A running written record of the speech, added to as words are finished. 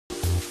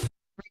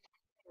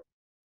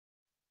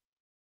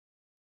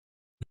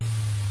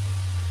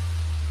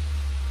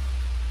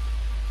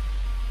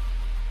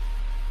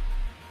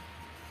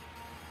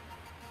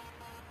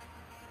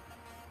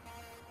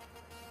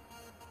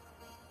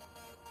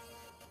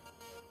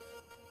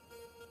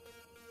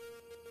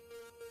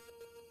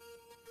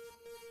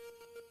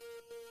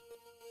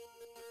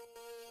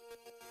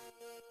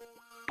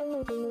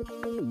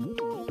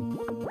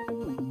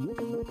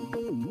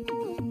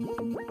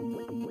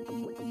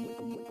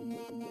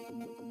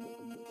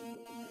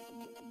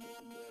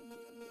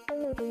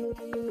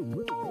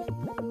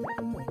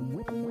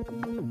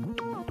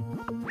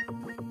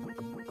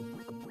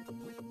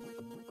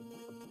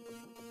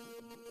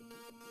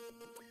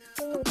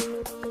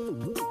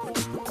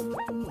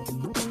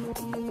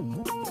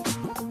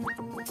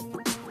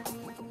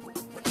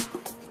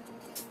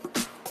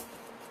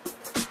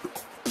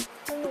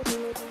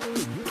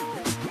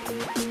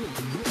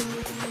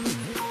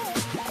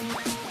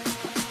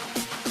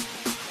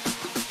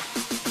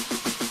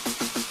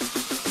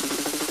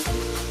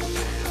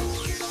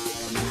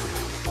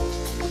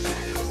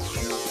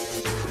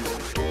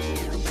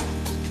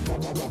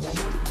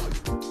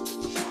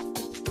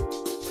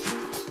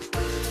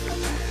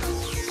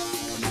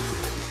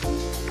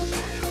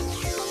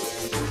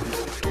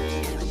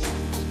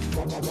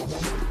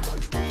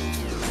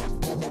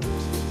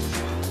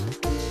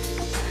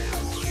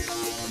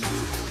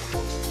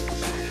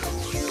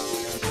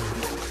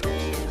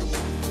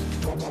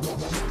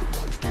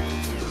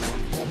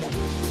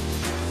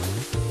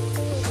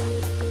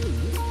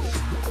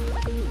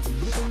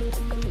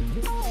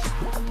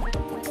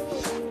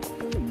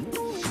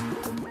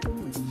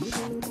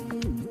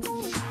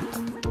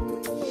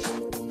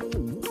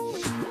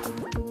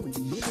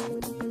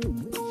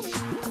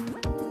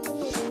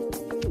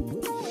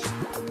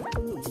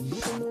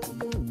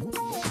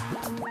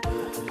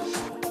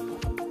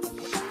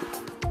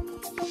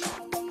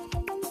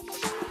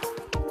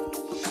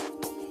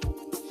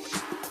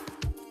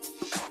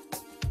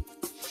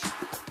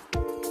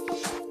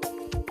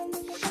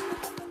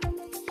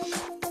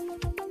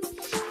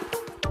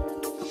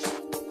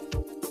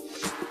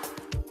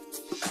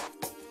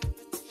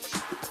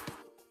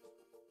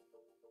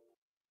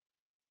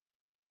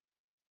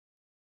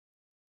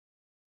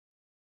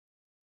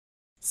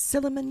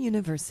Silliman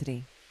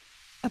University,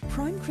 a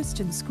prime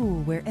Christian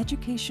school where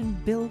education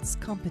builds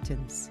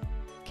competence,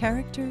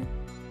 character,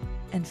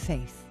 and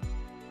faith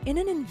in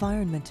an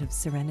environment of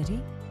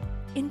serenity,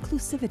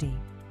 inclusivity,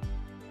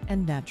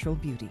 and natural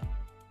beauty.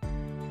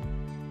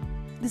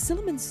 The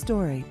Silliman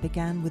story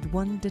began with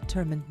one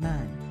determined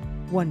man,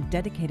 one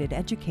dedicated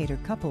educator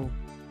couple,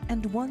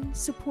 and one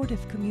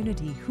supportive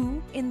community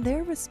who, in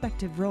their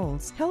respective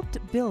roles, helped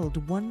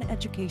build one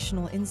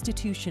educational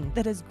institution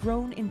that has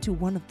grown into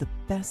one of the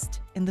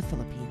best in the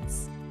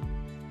Philippines.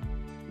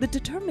 The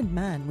determined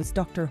man was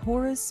Dr.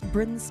 Horace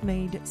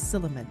Brinsmaid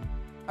Silliman,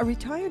 a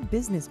retired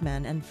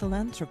businessman and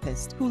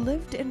philanthropist who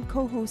lived in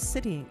Coho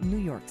City, New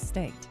York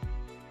State.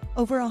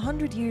 Over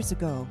 100 years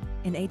ago,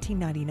 in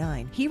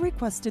 1899, he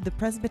requested the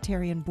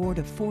Presbyterian Board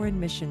of Foreign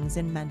Missions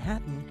in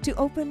Manhattan to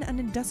open an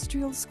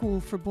industrial school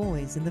for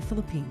boys in the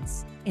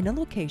Philippines, in a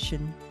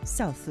location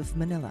south of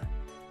Manila.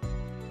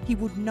 He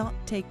would not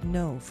take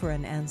no for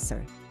an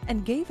answer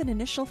and gave an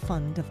initial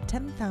fund of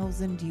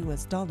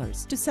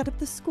 $10,000 to set up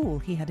the school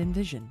he had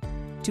envisioned,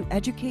 to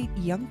educate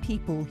young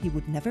people he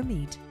would never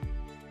meet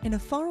in a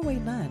faraway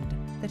land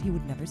that he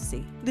would never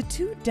see. The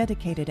two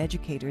dedicated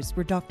educators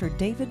were Dr.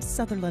 David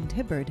Sutherland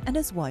Hibbard and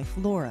his wife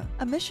Laura,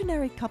 a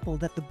missionary couple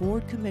that the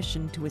board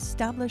commissioned to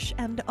establish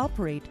and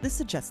operate the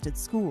suggested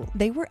school.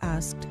 They were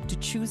asked to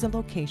choose a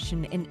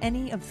location in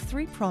any of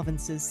 3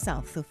 provinces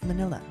south of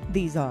Manila.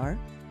 These are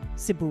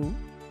Cebu,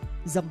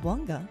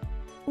 Zamboanga,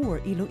 or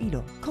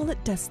Iloilo. Call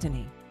it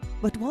destiny.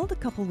 But while the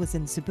couple was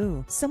in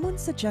Cebu, someone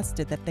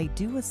suggested that they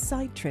do a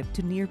side trip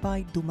to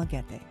nearby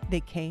Dumaguete.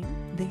 They came,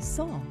 they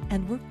saw,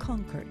 and were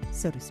conquered,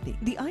 so to speak.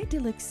 The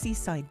idyllic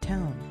seaside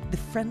town, the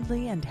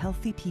friendly and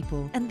healthy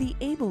people, and the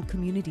able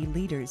community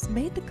leaders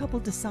made the couple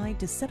decide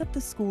to set up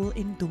the school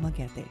in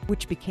Dumaguete,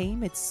 which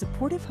became its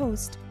supportive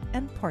host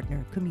and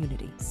partner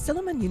community.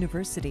 Silliman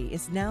University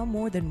is now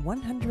more than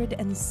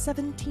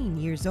 117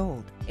 years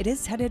old. It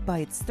is headed by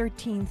its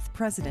 13th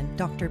president,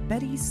 Dr.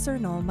 Betty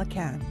Cernal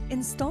McCann.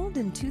 Installed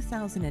in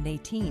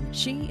 2018,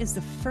 she is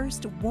the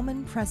first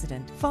woman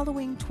president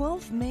following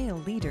 12 male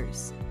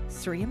leaders,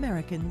 3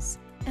 Americans,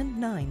 and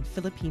 9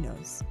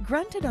 Filipinos.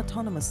 Granted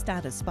autonomous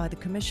status by the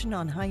Commission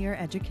on Higher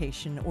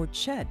Education, or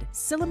CHED,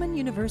 Silliman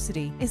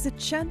University is a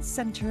CHED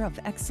Center of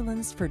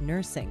Excellence for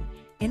Nursing,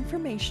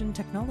 Information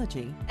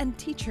Technology, and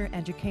Teacher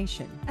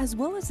Education, as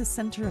well as a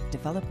Center of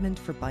Development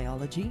for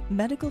Biology,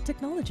 Medical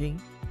Technology,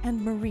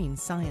 and Marine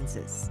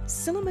Sciences.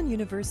 Silliman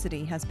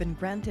University has been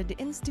granted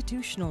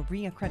institutional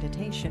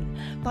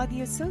reaccreditation by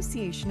the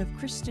Association of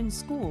Christian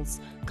Schools,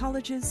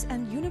 Colleges,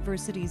 and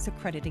Universities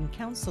Accrediting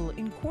Council,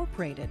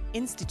 Incorporated.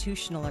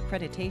 Institutional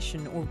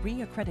accreditation or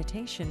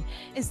reaccreditation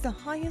is the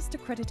highest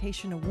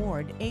accreditation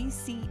award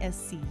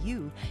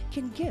ACSCU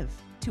can give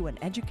to an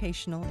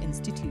educational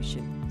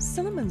institution.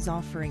 Silliman's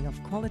offering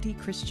of quality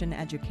Christian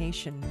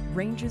education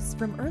ranges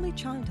from early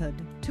childhood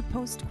to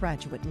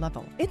postgraduate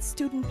level. Its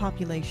student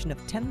population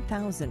of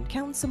 10,000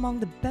 counts among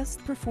the best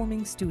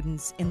performing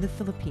students in the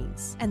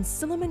Philippines, and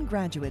Silliman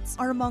graduates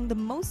are among the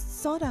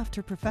most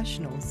sought-after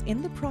professionals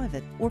in the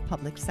private or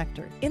public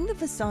sector. In the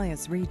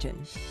Visayas region,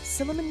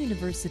 Silliman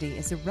University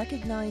is a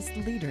recognized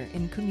leader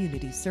in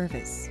community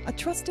service, a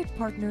trusted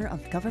partner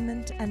of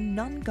government and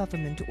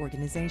non-government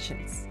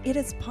organizations. It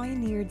has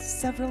pioneered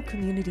several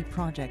community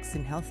projects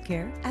in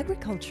healthcare,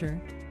 agriculture,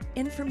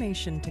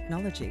 information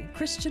technology,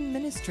 Christian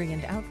ministry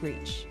and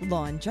outreach,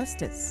 law and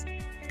justice,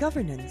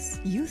 governance,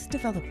 youth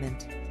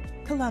development,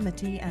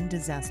 calamity and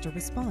disaster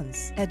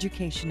response,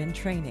 education and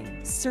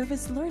training,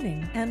 service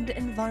learning, and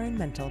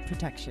environmental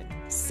protection.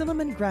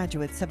 Silliman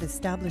graduates have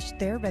established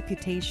their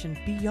reputation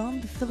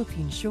beyond the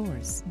Philippine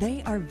shores.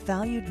 They are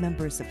valued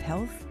members of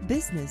health,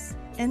 business,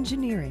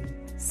 engineering,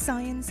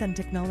 science and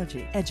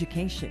technology,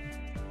 education,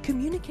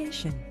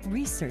 communication,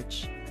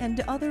 research,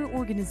 and other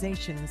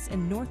organizations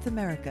in North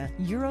America,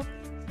 Europe,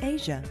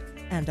 Asia,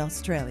 and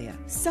Australia.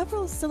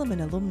 Several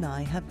Silliman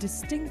alumni have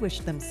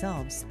distinguished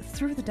themselves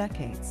through the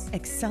decades,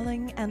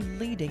 excelling and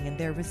leading in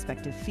their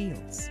respective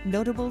fields.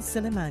 Notable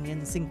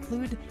Sillimanians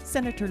include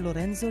Senator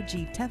Lorenzo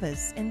G.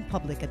 Teves in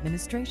public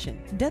administration,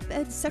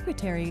 DepEd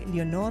Secretary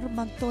Leonor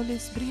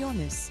Mantoles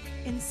Briones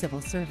in civil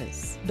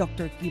service,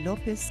 Dr. Guy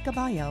Lopez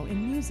Caballo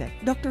in music,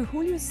 Dr.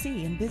 Julio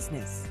C. in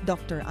business,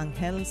 Dr.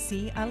 Angel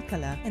C.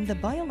 Alcala in the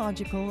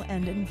biological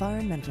and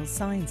environmental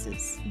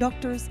sciences,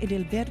 Drs.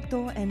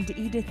 Edilberto and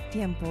Edith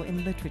Tiempo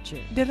in literature,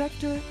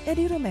 Director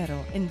Eddie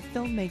Romero in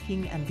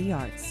filmmaking and the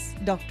arts,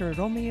 Dr.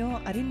 Romeo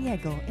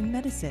Ariniego in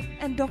medicine,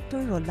 and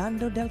Dr.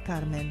 Rolando del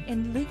Carmen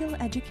in legal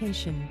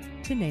education,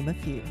 to name a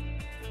few.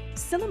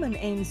 Silliman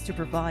aims to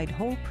provide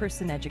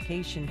whole-person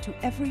education to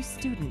every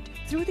student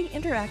through the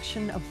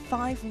interaction of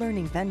 5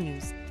 learning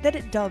venues that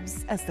it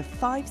dubs as the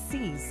 5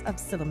 C's of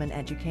Silliman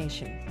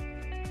education: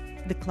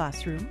 the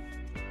classroom,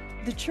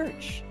 the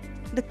church,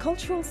 the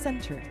cultural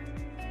center,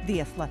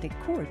 the athletic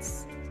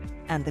courts,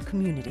 and the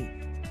community.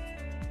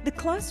 The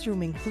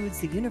classroom includes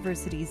the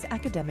university's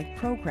academic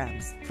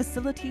programs,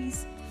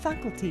 facilities,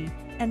 faculty,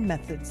 and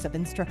methods of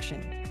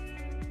instruction.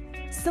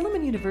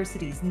 Silliman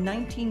University's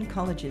 19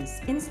 colleges,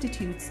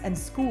 institutes, and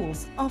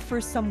schools offer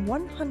some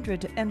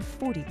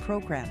 140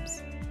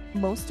 programs,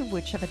 most of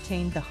which have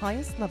attained the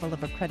highest level of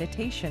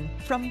accreditation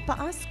from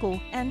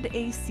PAASCO and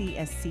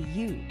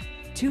ACSCU,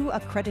 2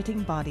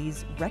 accrediting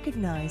bodies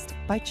recognized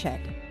by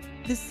CHED.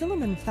 The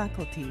Silliman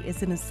faculty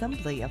is an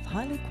assembly of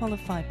highly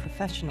qualified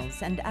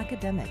professionals and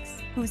academics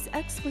whose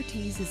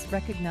expertise is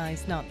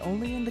recognized not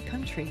only in the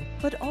country,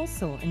 but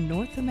also in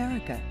North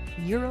America,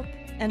 Europe,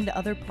 and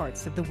other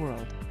parts of the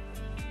world.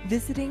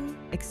 Visiting,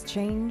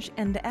 exchange,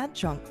 and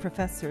adjunct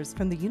professors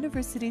from the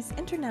university's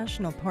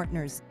international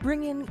partners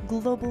bring in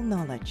global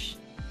knowledge.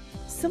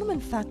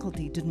 Silliman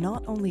faculty do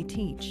not only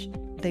teach,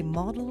 they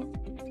model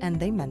and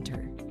they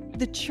mentor.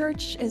 The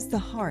church is the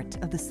heart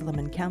of the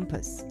Silliman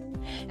campus,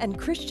 and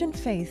Christian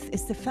faith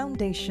is the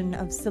foundation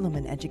of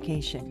Silliman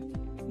education.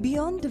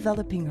 Beyond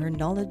developing her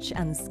knowledge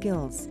and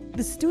skills,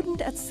 the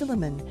student at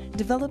Silliman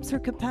develops her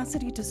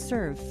capacity to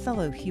serve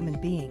fellow human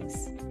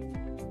beings.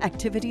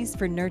 Activities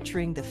for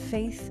nurturing the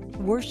faith,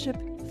 worship,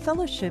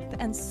 fellowship,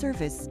 and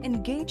service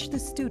engage the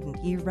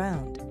student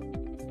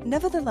year-round.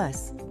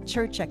 Nevertheless,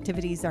 church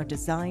activities are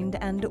designed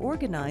and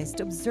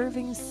organized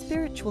observing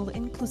spiritual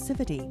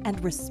inclusivity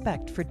and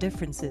respect for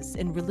differences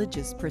in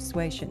religious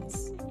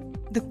persuasions.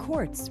 The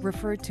courts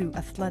refer to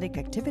athletic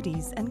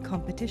activities and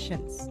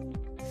competitions.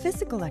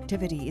 Physical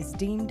activity is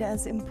deemed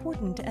as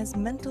important as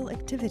mental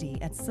activity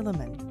at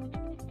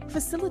Silliman.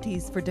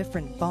 Facilities for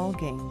different ball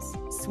games,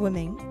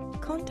 swimming,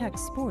 contact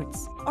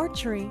sports,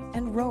 archery,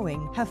 and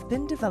rowing have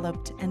been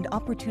developed and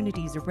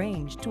opportunities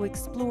arranged to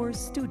explore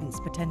students'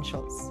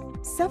 potentials.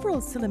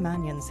 Several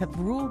Sillimanians have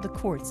ruled the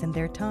courts in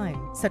their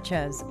time, such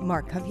as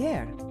Mark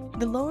Javier,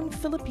 the lone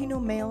Filipino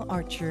male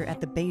archer at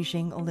the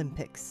Beijing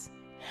Olympics,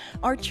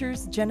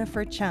 archers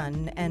Jennifer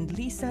Chan and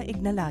Lisa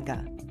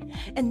Ignalaga,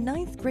 and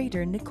 9th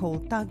grader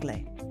Nicole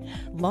Tagle,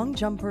 long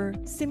jumper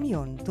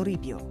Simeon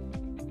Toribio.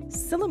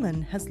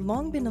 Silliman has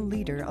long been a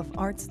leader of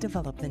arts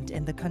development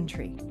in the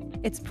country.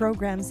 Its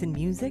programs in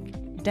music,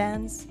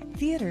 dance,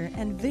 theater,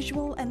 and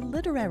visual and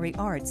literary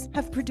arts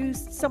have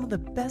produced some of the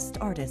best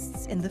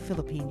artists in the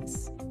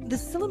Philippines. The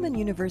Silliman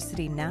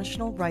University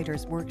National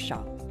Writers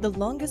Workshop, the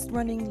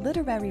longest-running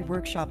literary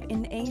workshop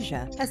in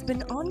Asia, has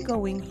been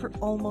ongoing for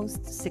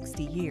almost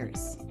 60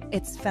 years.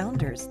 Its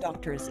founders,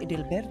 Drs.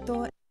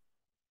 Edilberto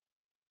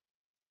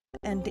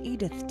and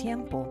Edith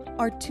Tiempo,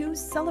 are 2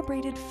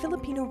 celebrated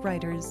Filipino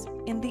writers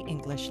in the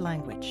English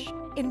language.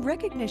 In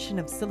recognition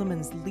of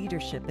Silliman's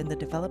leadership in the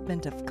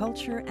development of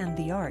culture and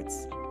the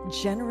arts,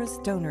 generous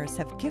donors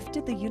have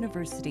gifted the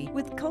university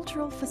with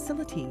cultural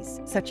facilities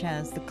such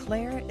as the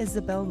Claire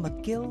Isabel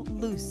McGill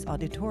Luce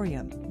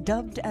Auditorium,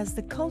 dubbed as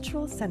the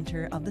Cultural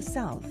Center of the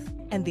South,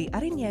 and the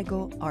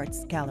Ariniego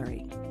Arts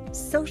Gallery.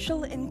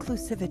 Social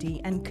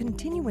inclusivity and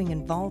continuing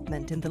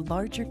involvement in the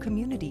larger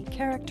community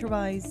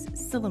characterize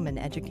Silliman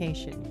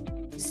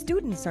education.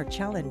 Students are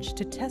challenged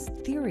to test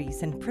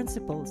theories and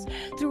principles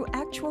through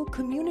actual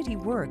community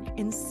work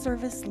in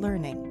service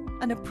learning,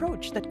 an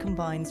approach that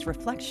combines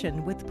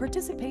reflection with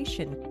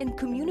participation in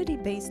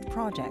community-based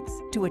projects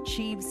to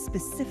achieve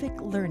specific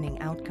learning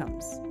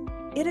outcomes.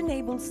 It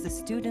enables the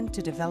student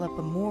to develop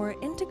a more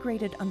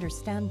integrated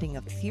understanding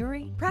of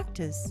theory,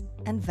 practice,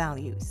 and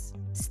values.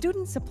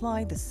 Students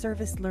apply the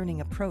service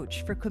learning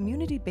approach for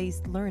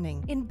community-based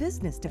learning in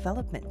business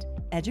development,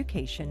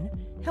 education,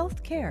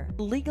 healthcare,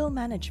 legal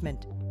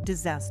management,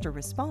 disaster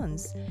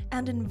response,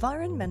 and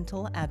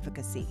environmental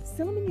advocacy.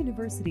 Silliman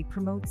University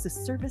promotes a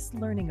service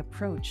learning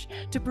approach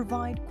to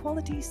provide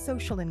quality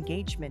social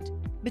engagement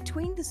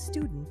between the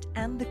student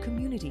and the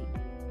community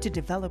to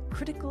develop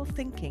critical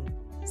thinking,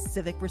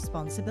 civic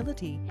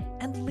responsibility,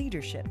 and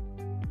leadership,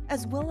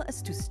 as well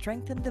as to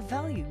strengthen the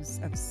values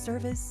of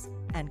service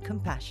and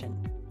compassion.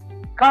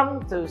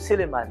 Come to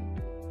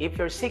Silliman if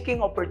you're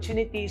seeking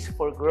opportunities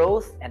for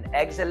growth and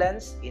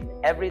excellence in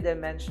every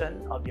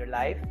dimension of your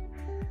life.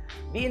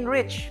 Be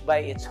enriched by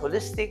its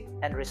holistic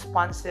and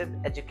responsive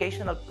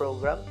educational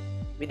program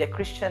with a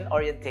Christian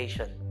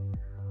orientation.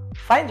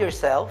 Find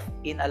yourself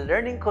in a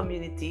learning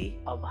community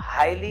of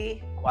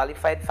highly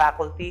qualified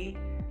faculty,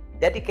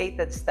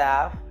 dedicated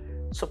staff,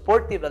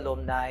 supportive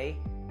alumni,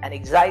 and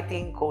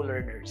exciting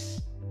co-learners.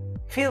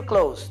 Feel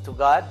close to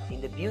God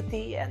in the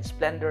beauty and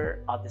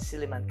splendor of the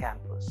Silliman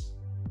campus.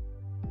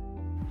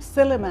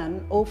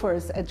 Silliman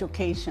offers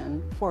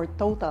education for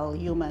total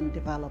human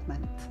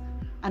development,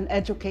 an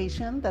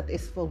education that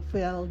is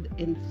fulfilled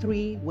in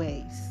 3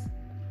 ways.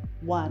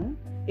 1,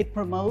 it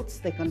promotes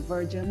the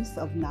convergence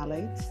of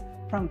knowledge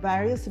from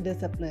various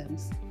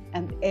disciplines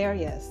and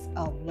areas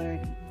of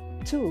learning.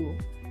 2,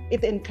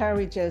 it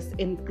encourages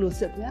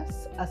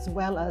inclusiveness as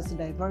well as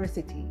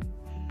diversity,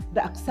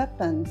 the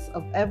acceptance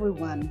of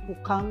everyone who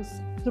comes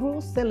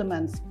through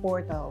Silliman's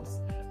portals,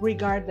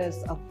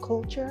 regardless of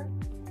culture,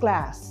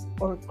 class,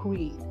 or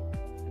creed.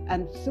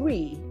 And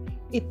 3,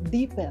 it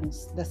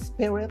deepens the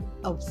spirit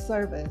of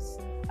service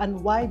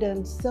and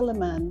widens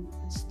Silliman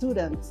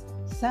students'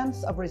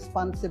 sense of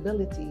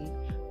responsibility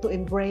to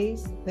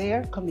embrace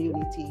their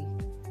community,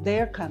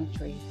 their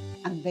country,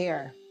 and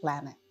their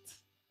planet.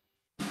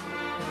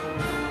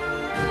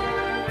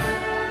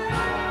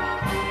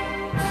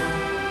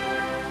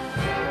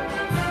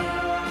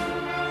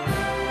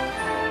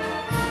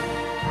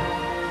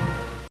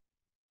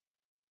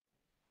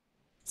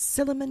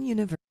 Silliman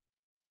University.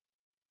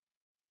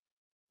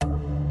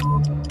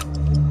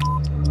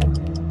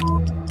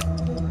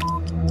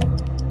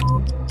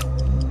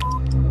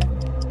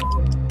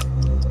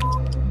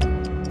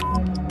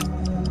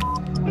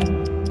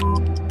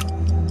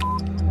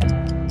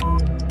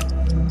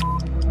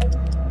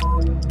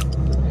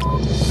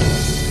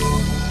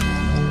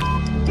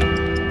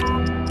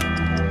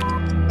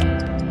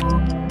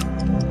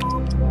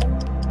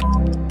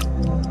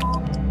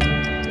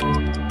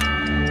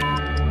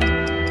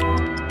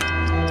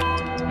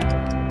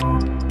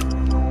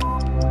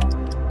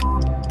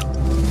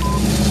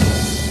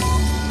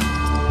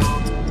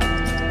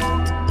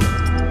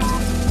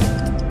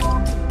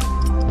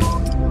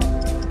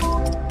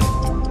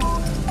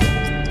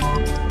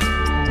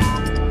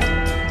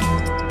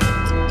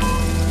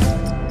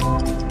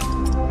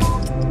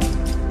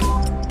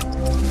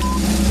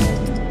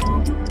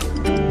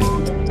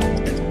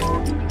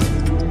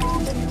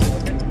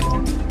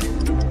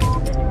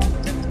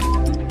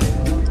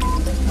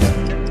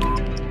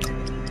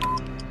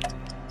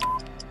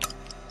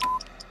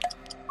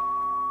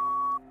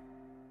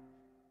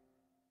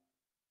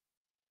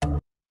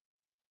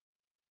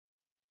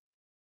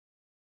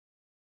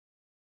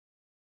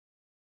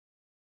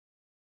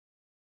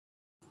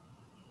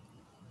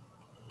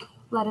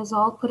 Let us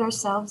all put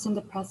ourselves in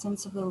the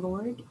presence of the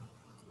Lord.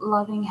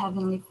 Loving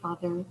Heavenly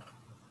Father,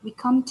 we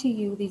come to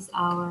you this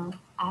hour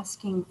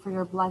asking for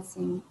your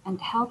blessing and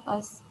help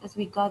us as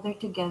we gather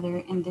together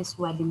in this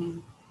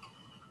webinar.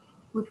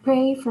 We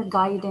pray for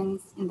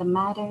guidance in the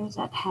matters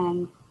at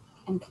hand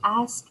and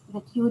ask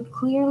that you would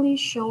clearly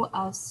show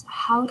us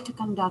how to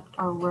conduct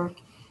our work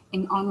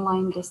in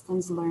online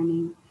distance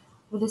learning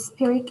with a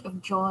spirit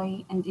of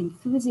joy and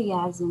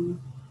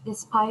enthusiasm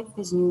despite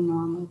this new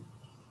normal.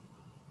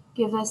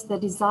 Give us the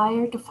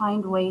desire to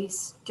find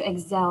ways to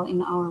excel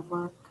in our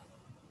work.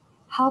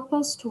 Help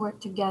us to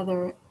work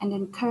together and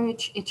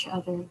encourage each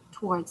other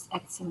towards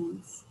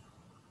excellence.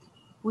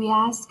 We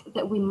ask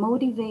that we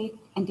motivate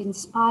and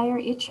inspire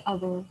each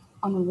other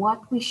on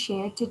what we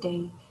share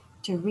today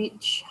to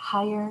reach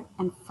higher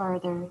and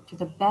further to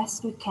the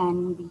best we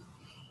can be,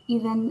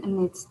 even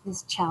amidst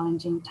these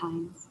challenging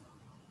times.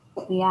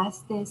 We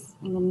ask this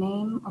in the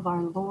name of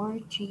our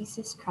Lord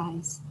Jesus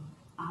Christ.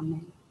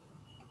 Amen.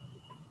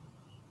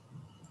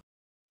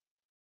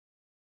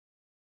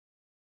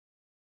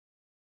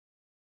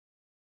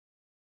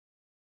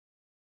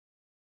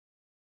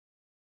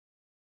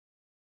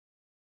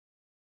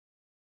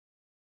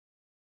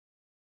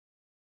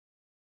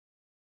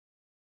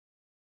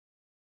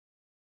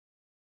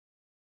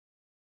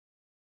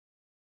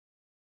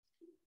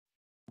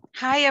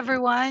 Hi,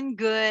 everyone.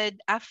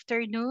 Good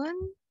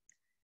afternoon.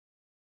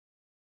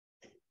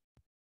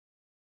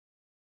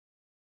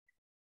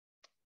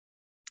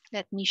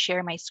 Let me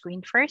share my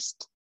screen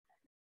first.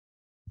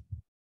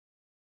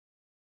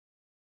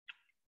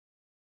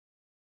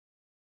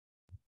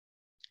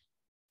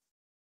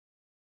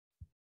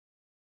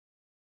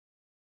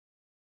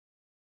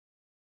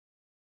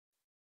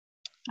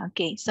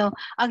 Okay, so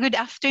good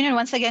afternoon.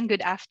 Once again,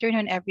 good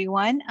afternoon,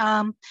 everyone.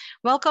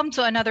 Welcome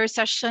to another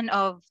session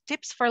of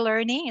Tips for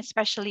Learning,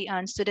 especially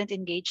on student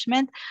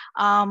engagement.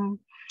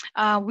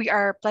 We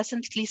are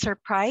pleasantly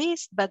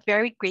surprised, but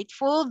very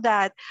grateful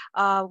that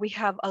we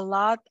have a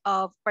lot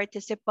of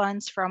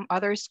participants from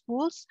other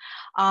schools.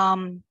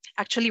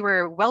 Actually,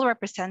 we're well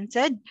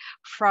represented.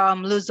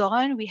 From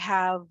Luzon, we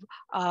have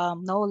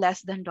no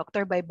less than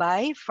Dr.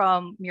 Baybay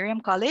from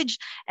Miriam College.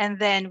 And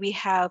then we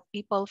have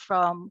people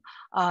from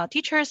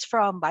teachers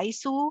from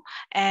Baisu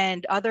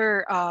and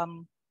other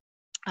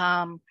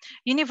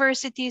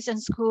universities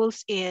and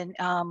schools in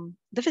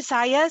the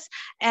Visayas.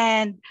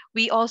 And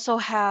we also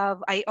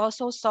have, I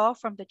also saw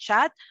from the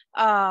chat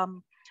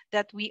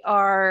that we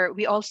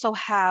also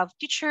have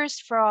teachers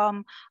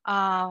from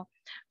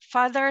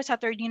Father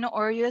Saturnino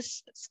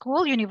Orius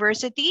School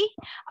University.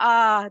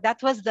 That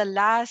was the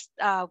last,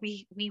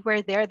 we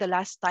were there the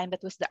last time.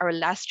 That was our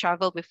last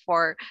travel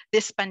before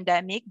this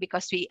pandemic,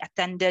 because we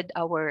attended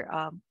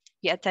our,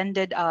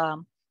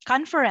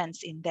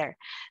 conference in there.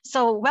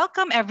 So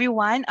welcome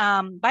everyone.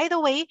 By the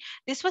way,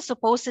 this was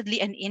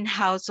supposedly an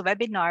in-house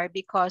webinar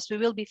because we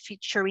will be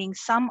featuring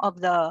some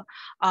of the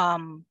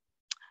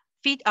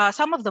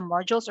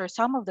modules or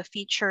some of the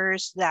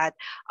features that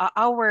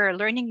our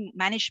learning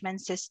management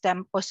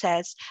system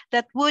possess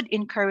that would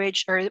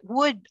encourage or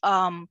would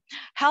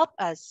help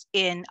us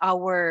in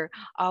our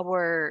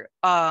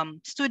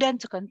student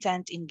to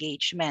content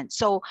engagement.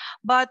 So,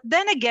 but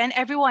then again,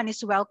 everyone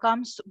is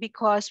welcome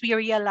because we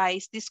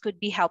realize this could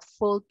be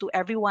helpful to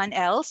everyone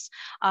else.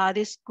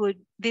 This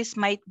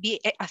might be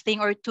a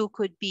thing or two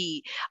could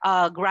be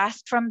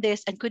grasped from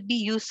this and could be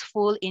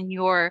useful in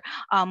your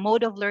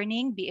mode of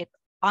learning, be it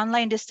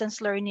online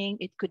distance learning,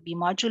 it could be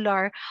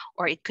modular,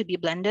 or it could be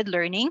blended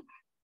learning.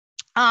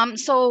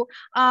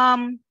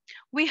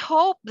 We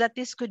hope that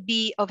this could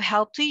be of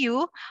help to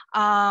you.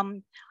 Our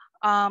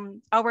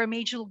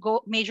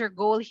major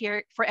goal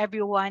here for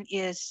everyone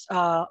is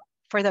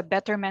for the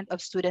betterment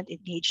of student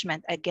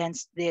engagement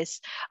against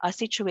this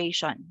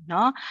situation.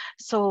 No?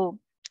 So,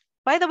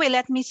 by the way,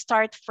 let me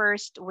start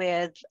first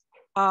with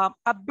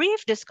a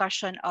brief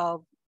discussion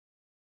of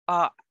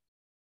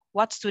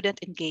what student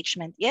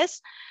engagement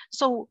is.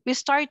 So we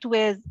start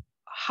with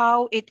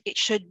how it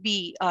should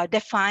be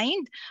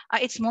defined.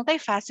 It's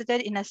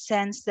multifaceted in a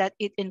sense that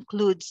it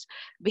includes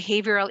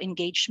behavioral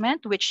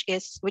engagement, which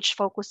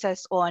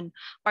focuses on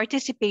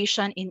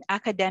participation in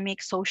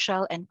academic,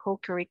 social, and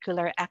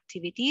co-curricular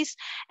activities.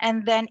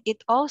 And then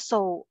it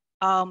also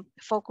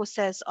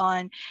focuses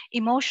on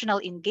emotional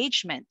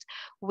engagement,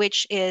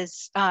 which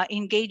is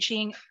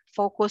engaging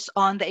focus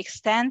on the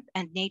extent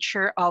and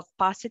nature of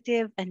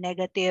positive and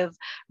negative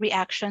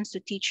reactions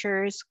to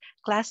teachers,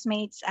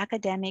 classmates,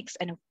 academics,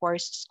 and of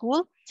course,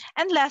 school.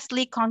 And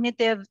lastly,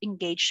 cognitive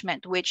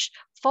engagement, which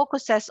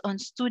focuses on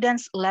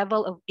students'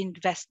 level of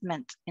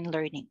investment in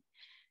learning.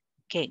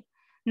 Okay,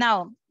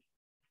 now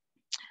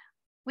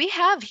we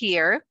have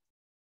here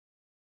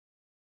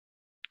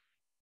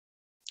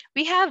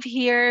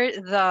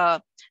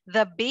the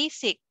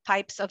basic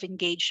types of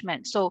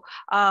engagement. So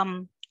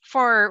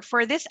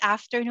for this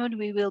afternoon,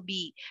 we will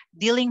be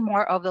dealing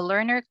more of the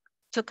learner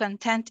to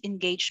content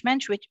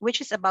engagement,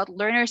 which is about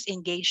learners'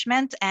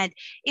 engagement and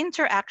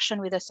interaction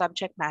with the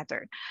subject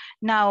matter.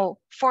 Now,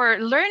 for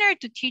learner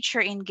to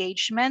teacher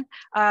engagement,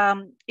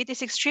 it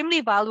is extremely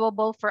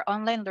valuable for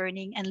online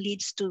learning and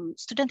leads to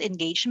student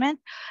engagement.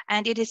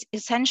 And it is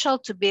essential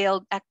to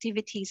build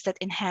activities that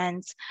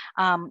enhance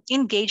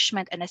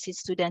engagement and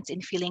assist students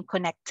in feeling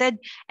connected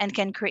and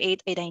can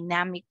create a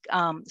dynamic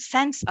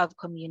sense of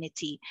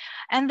community.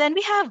 And then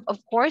we have,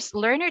 of course,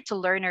 learner to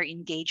learner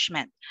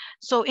engagement.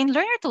 So in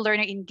learner to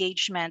learner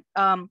engagement,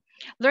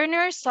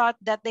 learners thought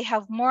that they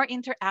have more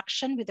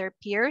interaction with their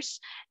peers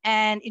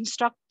and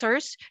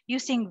instructors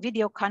using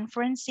video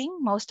conferencing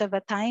most of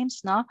the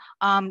times, no?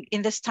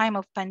 In this time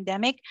of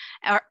pandemic,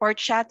 or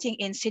chatting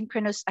in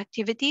synchronous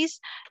activities,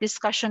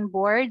 discussion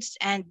boards,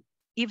 and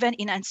even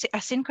in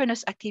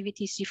asynchronous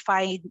activities, you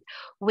find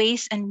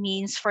ways and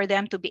means for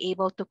them to be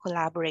able to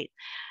collaborate.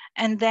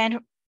 And then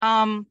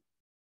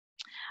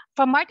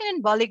from Martin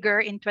and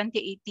Bolliger in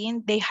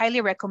 2018, they highly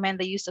recommend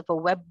the use of a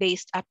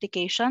web-based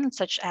application,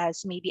 such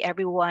as maybe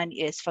everyone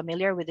is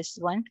familiar with this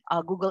one,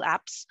 Google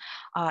Apps,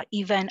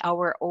 even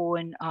our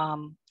own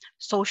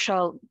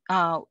social,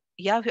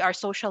 our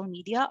social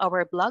media,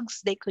 our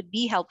blogs, they could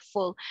be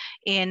helpful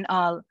in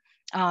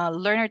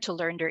learner to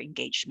learner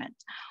engagement.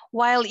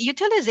 While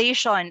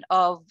utilization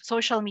of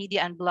social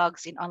media and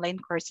blogs in online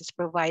courses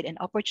provide an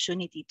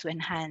opportunity to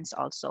enhance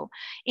also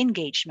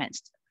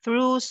engagements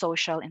through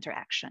social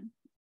interaction.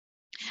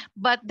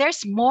 But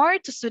there's more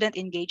to student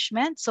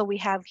engagement. So we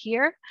have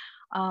here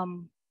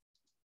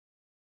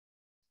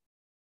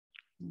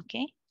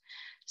Okay,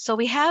 so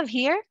we have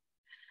here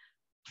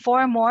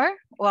 4 more.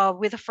 Well,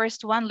 with the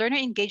first one, learner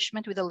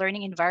engagement with the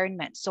learning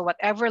environment. So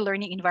whatever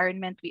learning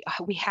environment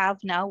we have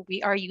now,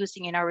 we are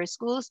using in our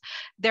schools,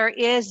 there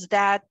is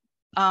that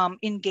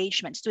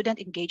engagement, student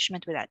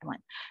engagement with that one.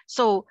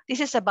 So this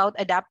is about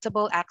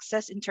adaptable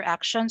access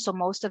interaction. So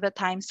most of the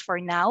times for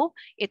now,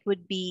 it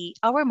would be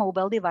our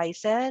mobile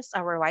devices,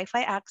 our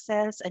Wi-Fi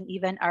access, and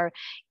even our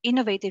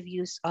innovative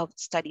use of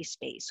study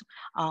space.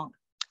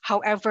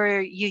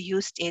 However you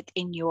used it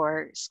in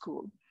your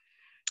school.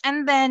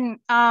 And then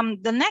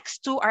the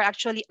next two are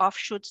actually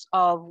offshoots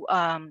of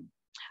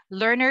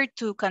learner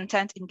to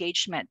content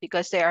engagement,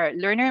 because they are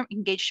learner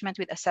engagement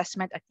with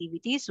assessment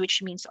activities,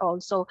 which means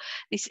also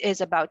this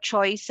is about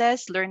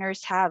choices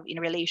learners have in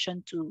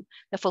relation to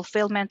the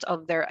fulfillment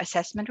of their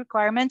assessment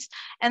requirements.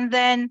 And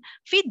then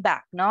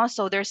feedback, no?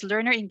 So there's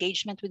learner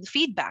engagement with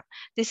feedback.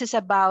 This is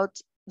about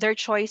their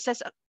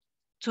choices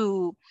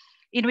to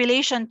in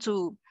relation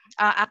to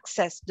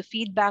access the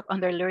feedback on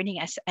their learning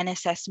as an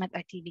assessment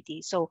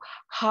activity. So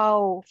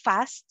how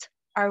fast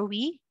are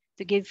we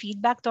to give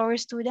feedback to our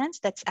students?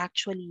 That's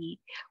actually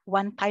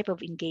one type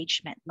of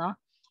engagement, no?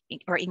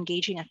 Or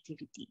engaging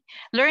activity.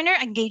 Learner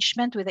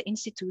engagement with the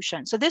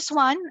institution. So this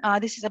one,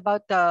 this is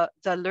about the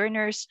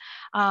learners'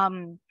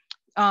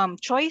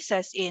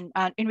 choices in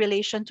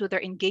relation to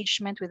their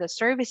engagement with the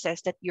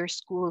services that your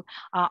school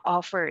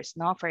offers.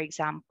 No, for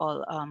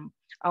example,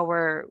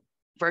 our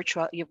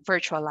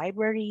virtual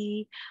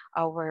library,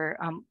 our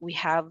we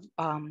have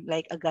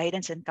like a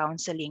guidance and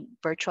counseling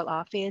virtual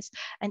office,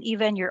 and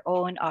even your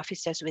own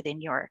offices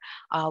within your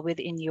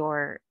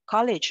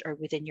college or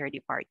within your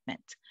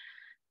department.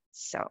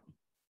 So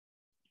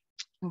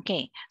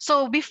okay,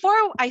 so before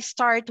I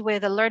start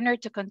with the learner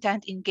to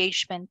content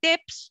engagement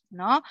tips,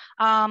 no,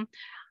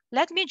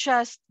 let me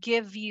just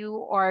give you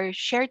or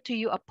share to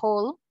you a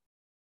poll.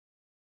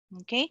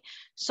 Okay,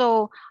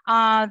 so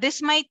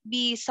this might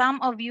be,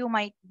 some of you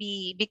might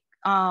be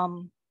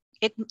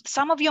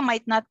some of you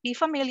might not be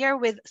familiar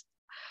with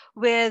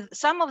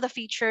some of the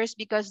features,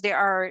 because there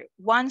are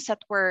ones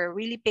that were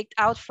really picked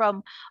out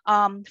from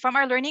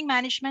our learning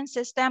management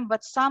system,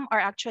 but some are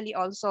actually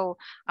also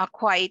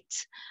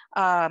quite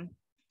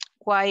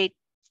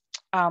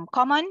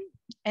common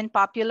and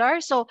popular.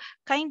 So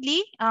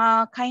kindly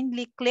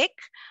click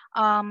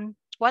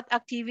what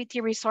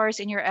activity resource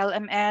in your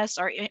LMS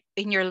or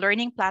in your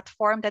learning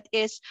platform that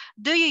is,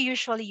 do you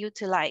usually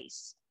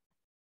utilize?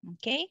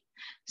 Okay,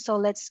 so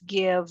let's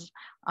give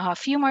a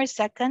few more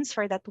seconds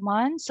for that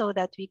one so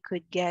that we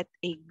could get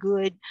a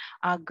good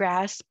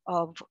grasp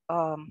of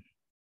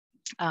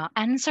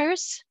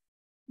answers.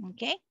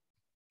 Okay.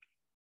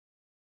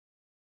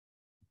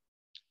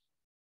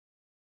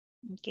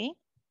 Okay.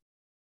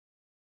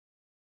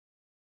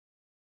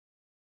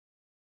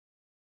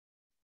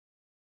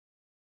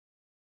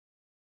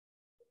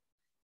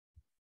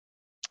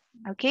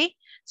 Okay,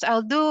 so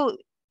I'll do,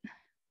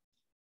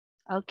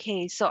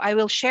 okay, so I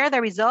will share the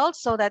results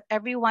so that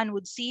everyone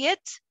would see it.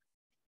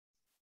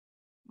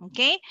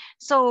 Okay,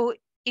 so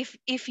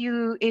if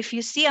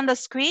you see on the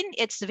screen,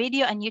 it's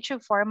video and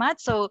YouTube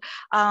format. So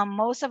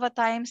most of the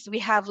times we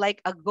have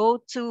like a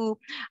go-to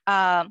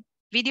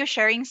video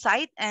sharing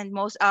site, and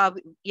most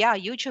yeah,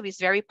 YouTube is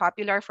very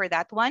popular for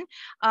that one,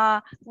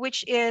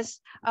 which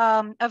is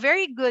a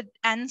very good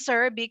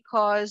answer,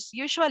 because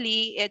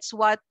usually it's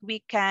what we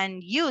can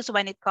use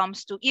when it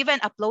comes to even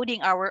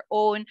uploading our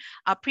own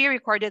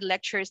pre-recorded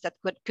lectures that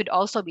could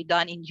also be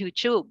done in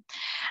YouTube.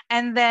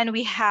 And then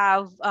we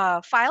have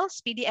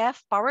files,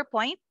 PDF,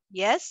 PowerPoint,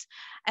 yes.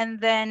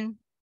 And then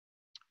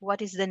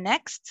what is the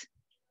next?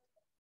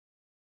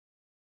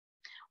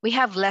 We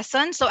have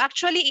lessons. So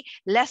actually,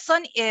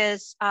 lesson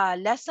is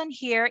lesson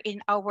here in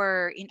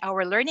our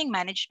learning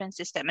management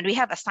system, and we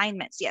have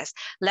assignments. Yes,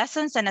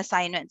 lessons and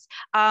assignments.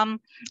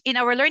 In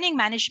our learning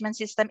management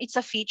system, it's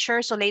a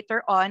feature. So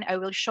later on, I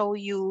will show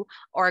you,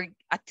 or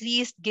at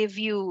least give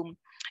you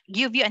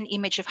an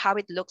image of how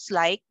it looks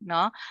like.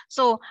 No,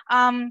 so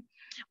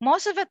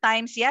most of the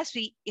times, yes,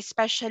 we,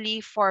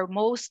 especially for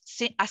most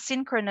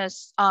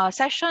asynchronous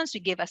sessions, we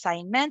give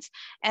assignments,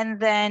 and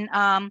then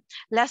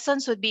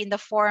lessons would be in the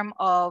form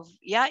of,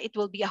 yeah, it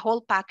will be a whole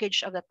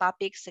package of the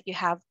topics that you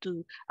have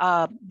to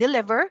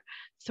deliver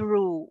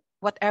through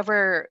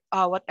whatever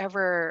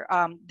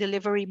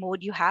delivery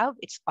mode you have.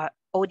 It's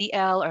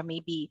ODL, or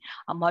maybe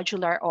a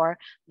modular or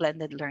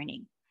blended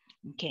learning.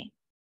 Okay,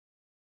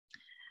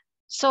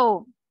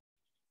 so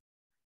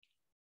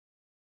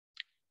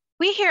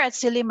we here at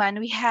Silliman,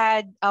 we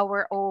had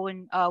our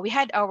own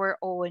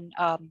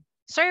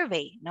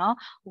survey. No,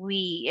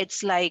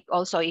 it's like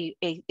also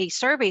a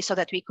survey so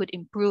that we could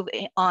improve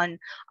on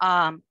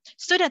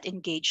student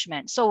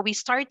engagement. So we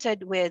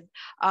started with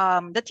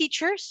the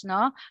teachers.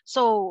 No,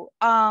 so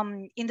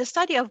in the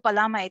study of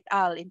Palama et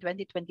al. In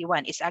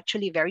 2021, it's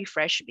actually very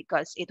fresh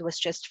because it was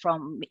just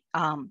from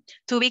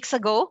 2 weeks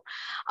ago.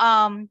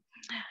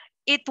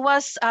 It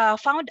was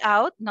found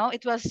out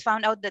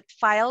that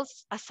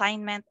files,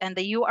 assignment, and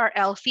the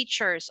URL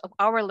features of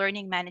our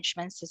learning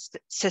management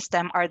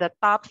system are the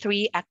top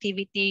 3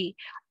 activity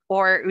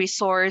or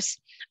resource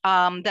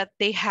that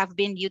they have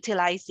been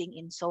utilizing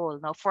in Seoul.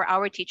 Now, for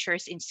our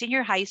teachers in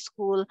senior high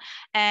school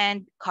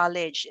and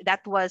college,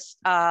 that was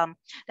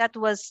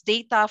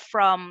data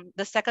from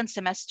the second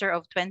semester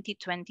of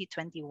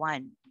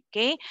 2020-21.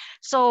 Okay,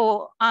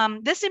 so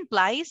this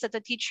implies that the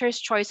teacher's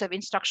choice of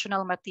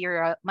instructional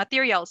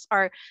materials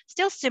are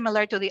still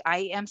similar to the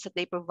IEMs that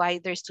they provide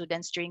their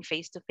students during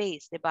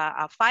face-to-face. Diba?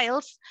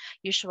 Files,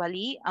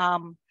 usually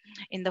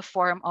in the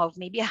form of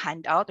maybe a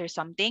handout or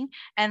something,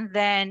 and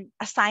then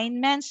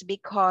assignments,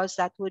 because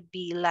that would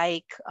be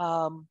like,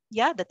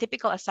 the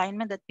typical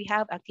assignment that we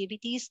have,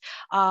 activities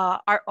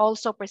are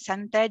also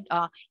presented.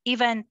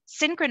 Even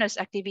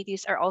synchronous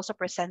activities are also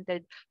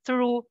presented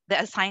through the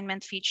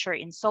assignment feature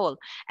in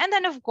Seoul. And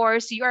then, of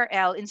course,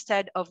 URL,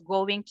 instead of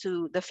going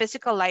to the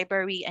physical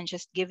library and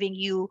just giving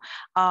you,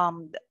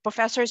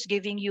 professors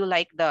giving you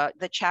like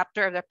the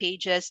chapter of the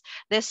pages,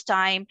 this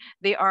time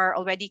they are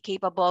already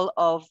capable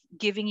of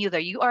giving you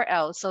the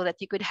URL so that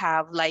you could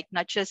have like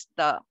not just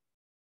the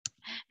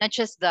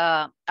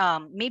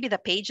maybe the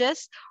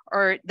pages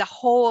or the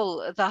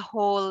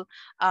whole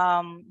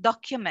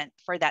document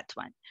for that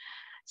one.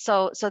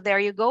 So there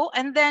you go.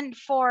 And then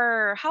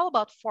how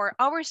about for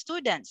our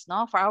students?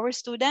 No, for our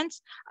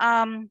students,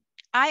 I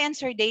and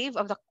Sir Dave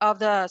of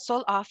the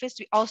Seoul office,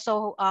 we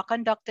also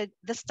conducted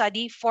the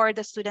study for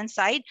the student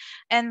side,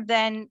 and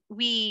then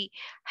we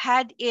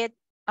had it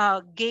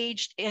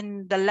gauged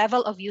in the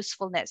level of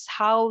usefulness.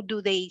 How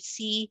do they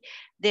see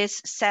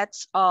these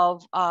sets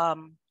of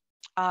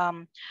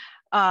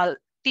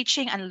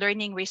teaching and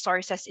learning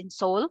resources in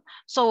Seoul?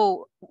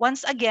 So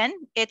once again,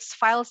 it's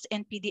files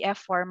in PDF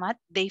format.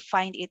 They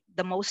find it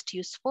the most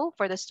useful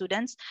for the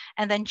students.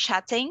 And then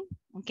chatting.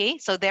 Okay,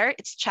 so there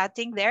it's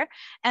chatting there.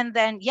 And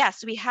then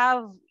yes, we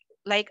have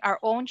like our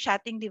own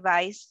chatting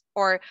device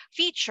or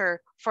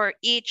feature for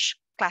each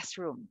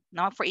classroom,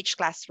 not for each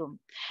classroom.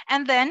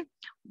 And then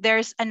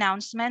there's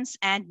announcements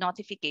and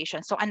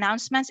notifications. So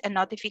announcements and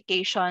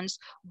notifications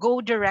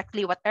go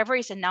directly, whatever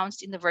is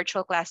announced in the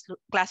virtual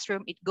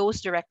classroom, it goes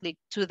directly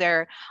to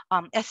their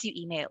SU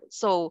email.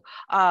 So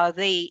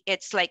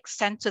it's like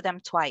sent to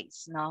them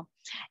twice, no?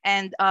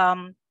 And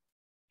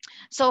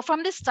so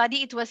from this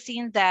study, it was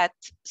seen that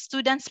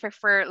students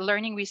prefer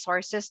learning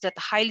resources that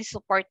highly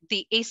support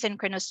the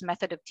asynchronous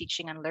method of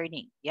teaching and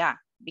learning. Yeah,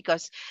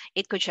 because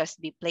it could just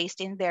be placed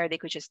in there. They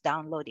could just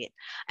download it.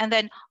 And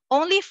then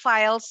only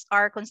files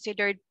are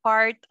considered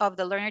part of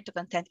the learner to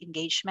content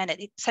engagement.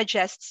 And it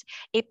suggests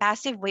a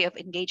passive way of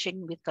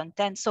engaging with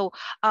content. So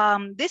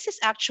this is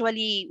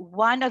actually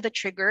one of the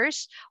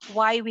triggers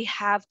why we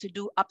have to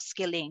do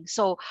upskilling.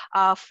 So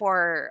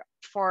for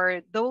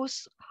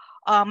those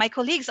my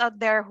colleagues out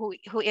there who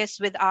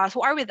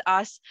are with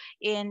us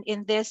in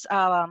this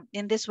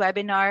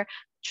webinar,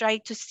 try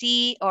to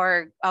see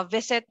or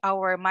visit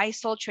our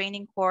MySoul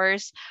training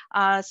course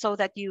so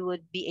that you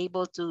would be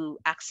able to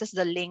access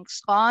the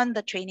links on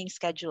the training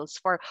schedules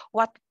for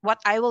what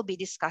I will be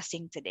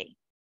discussing today.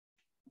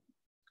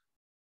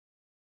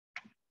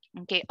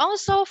 Okay,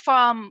 also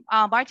from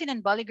Martin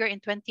and Bolliger in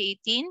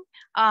 2018,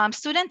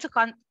 student to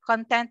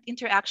content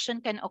interaction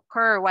can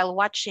occur while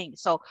watching.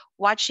 So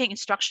watching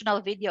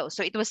instructional videos.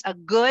 So it was a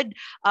good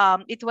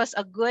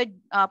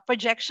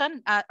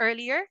projection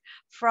earlier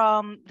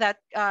from that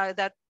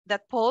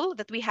poll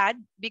that we had,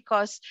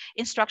 because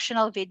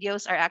instructional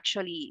videos are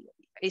actually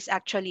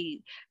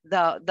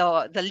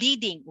the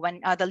leading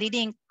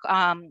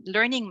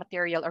learning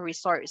material or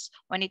resource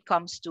when it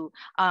comes to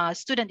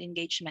student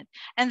engagement.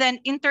 And then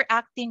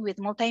interacting with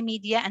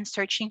multimedia and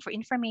searching for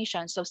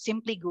information. So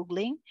simply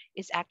Googling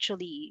is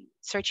actually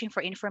searching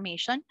for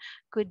information,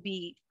 could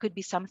be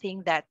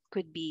something that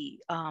could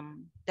be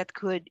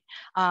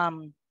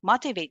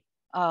motivate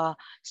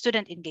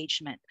student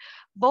engagement.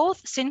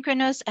 Both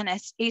synchronous and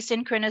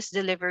asynchronous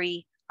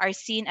delivery are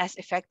seen as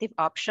effective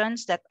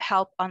options that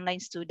help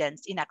online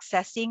students in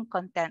accessing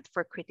content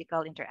for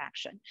critical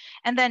interaction.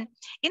 And then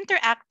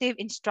interactive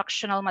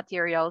instructional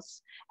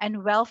materials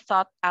and well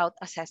thought out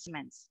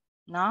assessments.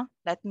 No,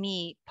 let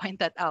me point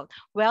that out.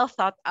 Well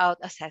thought out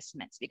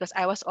assessments, because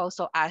I was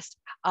also asked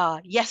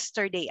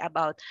yesterday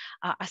about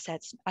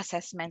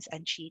assessments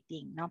and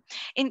cheating. No,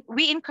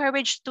 we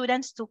encourage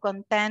students to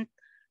content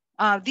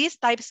these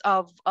types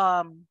of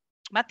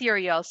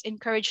materials.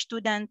 Encourage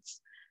students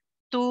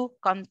to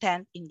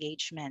content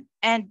engagement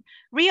and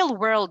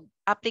real-world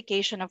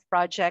application of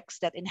projects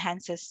that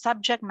enhances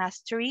subject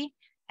mastery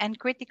and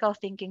critical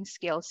thinking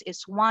skills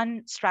is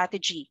one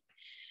strategy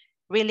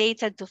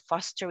related to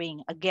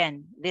fostering,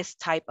 again, this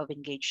type of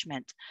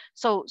engagement.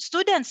 So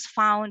students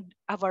found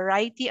a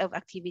variety of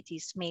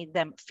activities made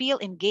them feel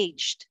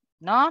engaged,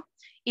 no?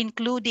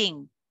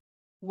 Including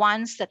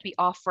ones that we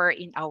offer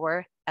in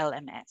our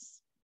LMS.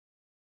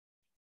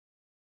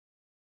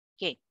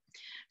 Okay,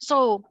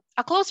 so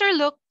a closer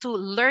look to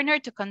learner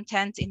to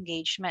content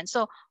engagement.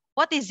 So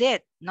what is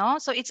it? No,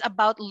 so it's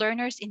about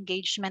learners'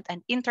 engagement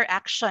and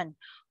interaction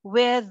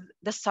with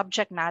the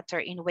subject matter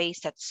in ways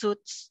that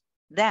suits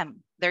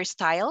them, their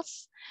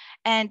styles,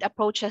 and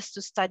approaches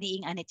to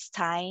studying and its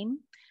time,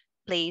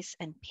 place,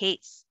 and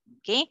pace.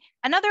 Okay.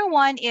 Another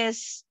one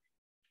is,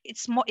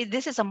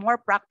 this is a more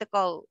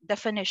practical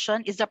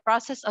definition, is the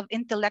process of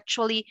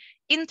intellectually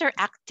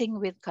interacting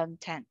with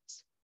content,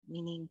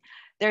 meaning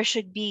there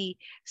should be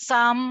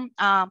some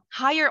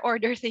higher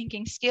order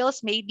thinking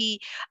skills,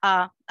 maybe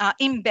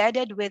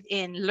embedded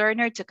within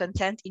learner to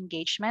content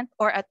engagement,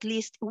 or at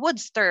least would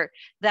stir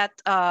that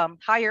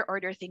higher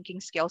order thinking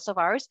skills of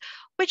ours,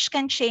 which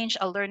can change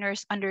a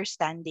learner's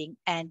understanding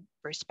and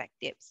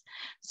perspectives.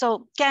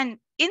 So can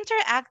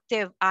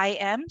interactive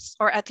IMs,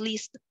 or at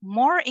least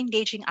more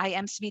engaging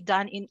IMs, be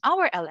done in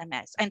our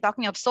LMS? I'm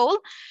talking of Soul.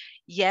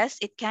 Yes,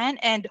 it can,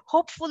 and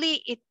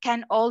hopefully it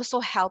can also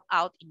help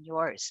out in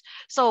yours.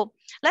 So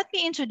let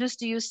me introduce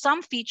to you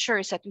some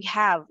features that we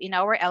have in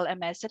our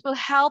LMS that will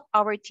help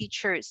our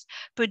teachers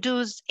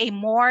produce a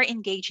more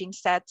engaging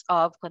set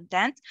of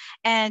content.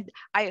 And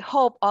I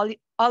hope all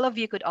of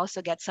you could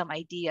also get some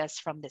ideas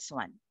from this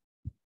one.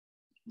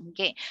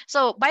 Okay,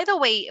 so by the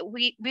way,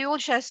 we will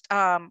just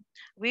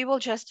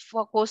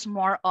focus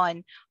more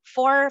on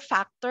 4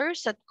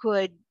 factors that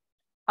could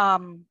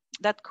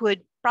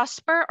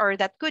prosper, or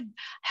that could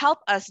help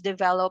us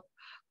develop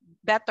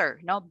better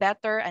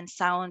and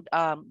sound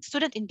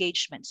student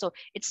engagement. So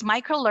it's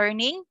micro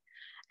learning,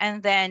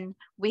 and then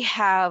we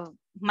have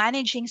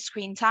managing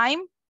screen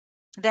time,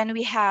 then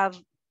we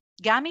have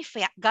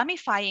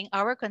gamifying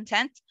our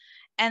content,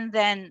 and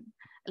then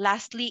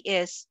lastly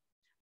is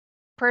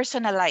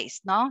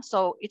personalized.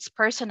 So it's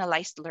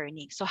personalized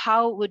learning. So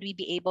how would we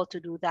be able to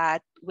do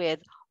that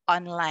with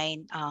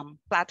online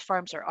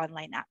platforms or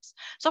online apps?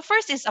 So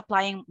first is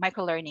applying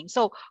microlearning.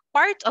 So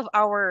part of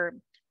our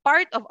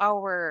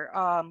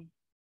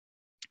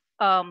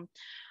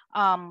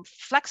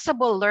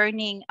flexible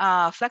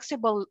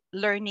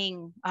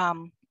learning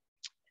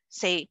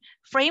say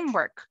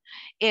framework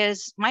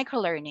is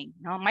microlearning.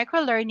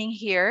 Microlearning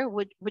here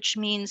which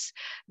means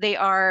they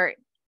are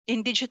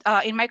in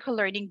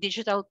microlearning,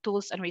 digital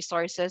tools and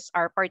resources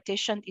are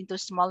partitioned into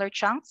smaller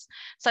chunks,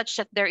 such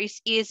that there is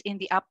ease in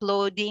the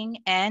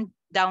uploading and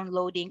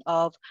downloading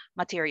of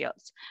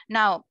materials.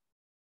 Now,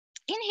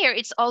 in here,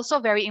 it's also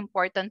very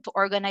important to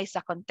organize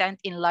the content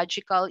in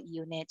logical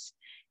units.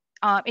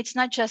 It's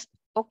not just,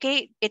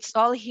 okay, it's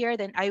all here,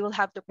 then I will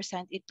have to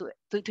present it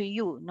to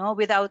you,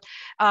 without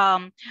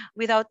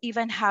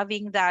even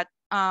having that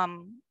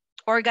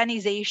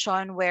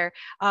organization where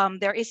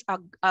there is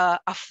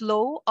a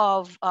flow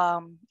of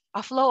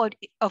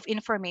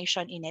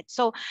information in it.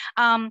 So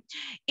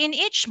in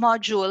each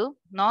module,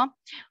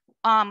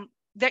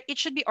 it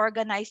should be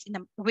organized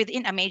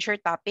within a major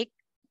topic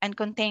and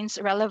contains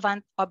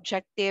relevant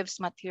objectives,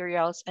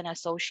 materials, and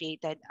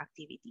associated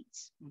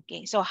activities.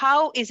 Okay, so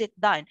how is it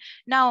done?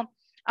 Now,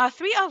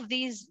 3 of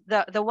these,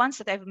 the ones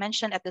that I've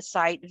mentioned at the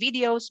site: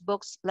 videos,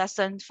 books,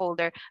 lesson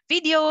folder.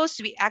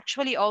 Videos, we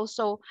actually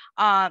also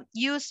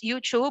use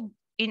YouTube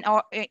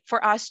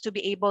for us to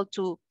be able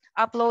to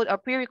upload our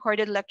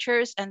pre-recorded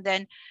lectures, and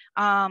then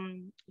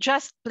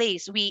just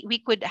place.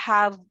 We could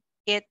have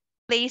it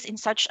placed in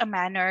such a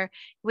manner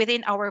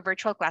within our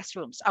virtual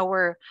classrooms,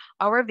 our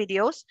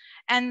videos,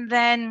 and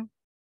then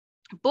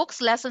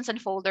books, lessons, and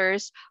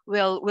folders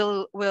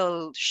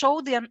will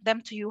show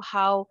them to you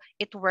how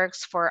it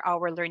works for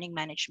our learning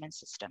management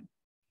system.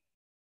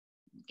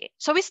 Okay,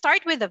 so we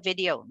start with the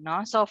video.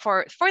 So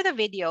for the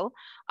video,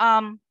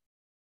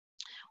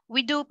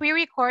 we do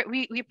pre-record.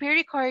 We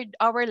pre-record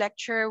our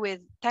lecture with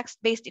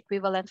text-based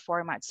equivalent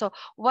format. So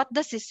what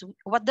does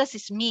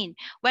this mean?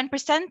 When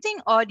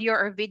presenting audio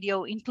or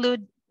video,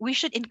 we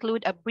should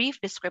include a brief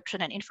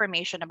description and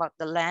information about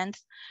the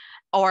length,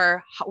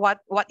 or what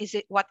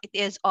it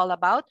is all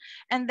about,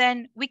 and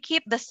then we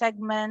keep the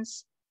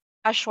segments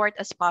as short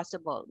as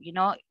possible.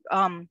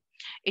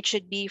 It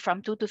should be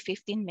from 2 to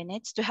 15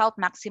 minutes to help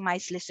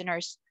maximize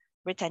listeners'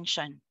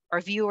 retention or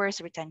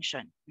viewers'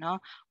 retention.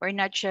 We're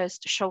not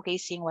just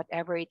showcasing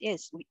whatever it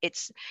is.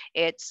 It's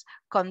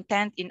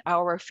content in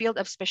our field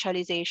of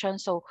specialization,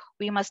 so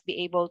we must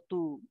be able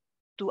to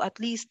at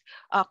least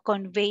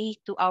convey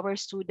to our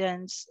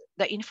students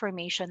the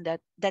information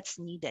that's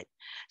needed.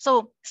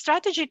 So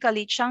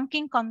strategically,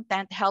 chunking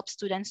content helps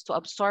students to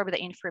absorb the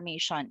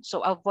information,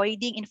 so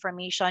avoiding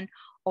information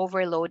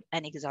overload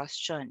and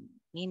exhaustion.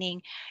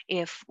 Meaning,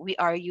 if we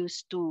are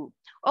used to,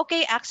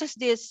 okay, access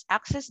this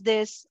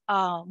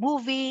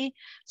movie,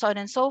 so on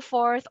and so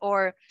forth,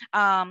 or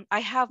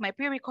I have my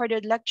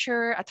pre-recorded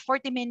lecture at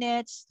 40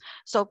 minutes,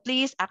 so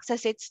please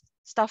access it,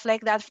 stuff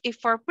like that. If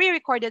for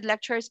pre-recorded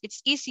lectures,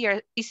 it's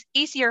easier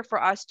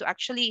for us to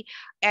actually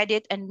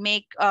edit and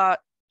make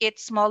it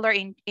smaller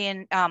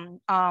in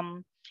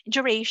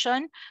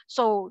duration.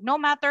 So no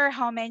matter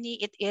how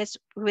many it is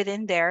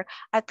within there,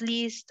 at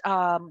least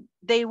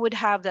they would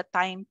have the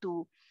time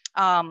to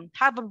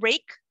have a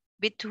break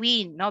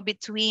between your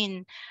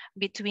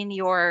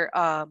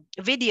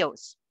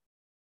videos.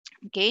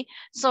 Okay,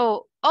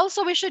 so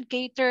also we should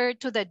cater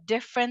to the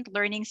different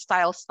learning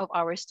styles of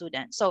our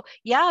students. So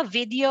yeah,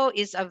 video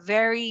is a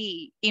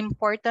very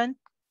important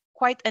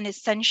quite an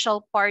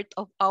essential part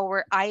of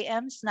our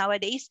IMs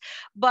nowadays.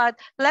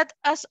 But let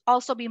us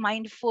also be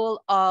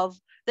mindful of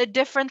the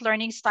different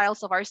learning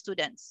styles of our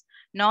students.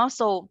 No,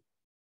 so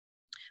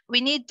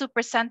we need to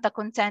present the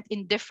content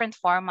in different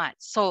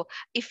formats. So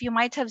if you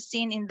might have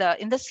seen in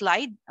the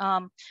slide,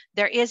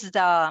 there is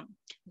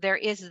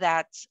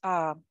that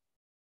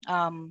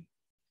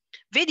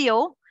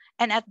video,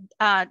 and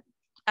at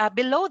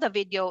below the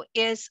video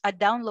is a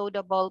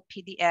downloadable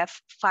PDF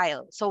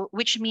file. So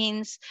which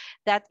means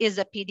that is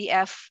a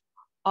PDF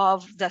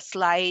of the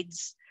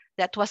slides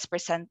that was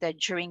presented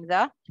during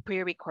the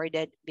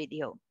pre-recorded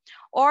video.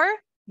 Or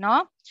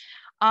no,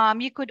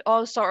 you could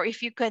also, or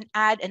if you can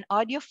add an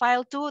audio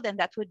file too, then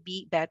that would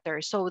be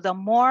better. So the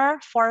more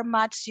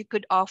formats you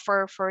could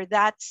offer for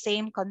that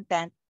same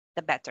content,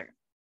 the better.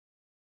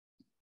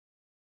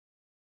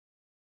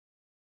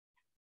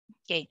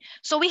 Okay,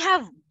 so we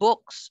have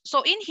books.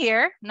 So in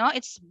here, no,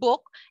 it's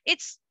book.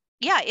 It's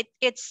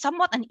it's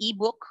somewhat an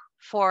ebook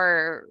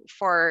for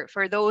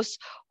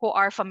those who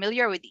are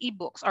familiar with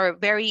ebooks,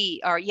 or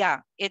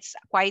it's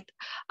quite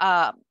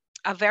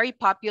a very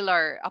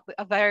popular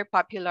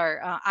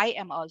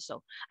IM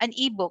also, an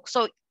ebook.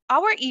 So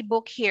our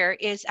ebook here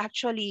is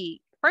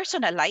actually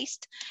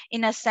personalized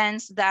in a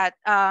sense that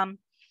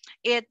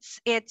it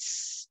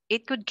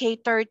could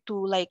cater to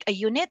like a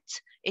unit.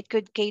 It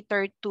could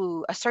cater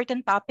to a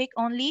certain topic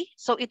only.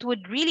 So it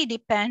would really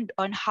depend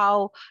on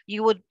how you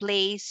would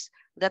place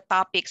the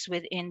topics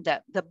within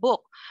the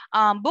book.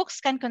 Books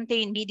can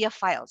contain media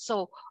files.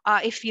 So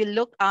if you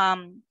look,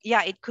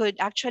 it could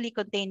actually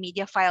contain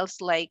media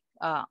files like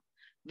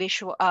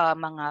visual,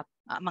 mga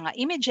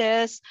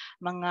images,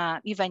 mga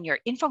even your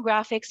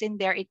infographics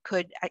in there. It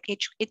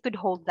could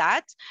hold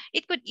that.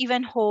 It could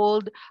even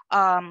hold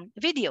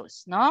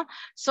videos, no?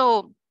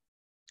 So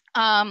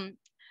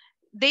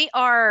they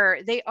are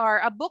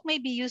a book may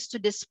be used to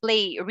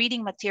display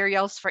reading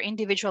materials for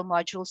individual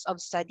modules of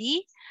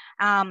study.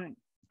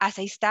 As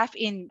a staff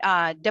in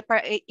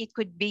it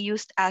could be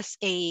used as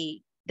a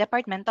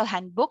departmental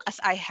handbook, as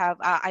I have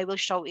I will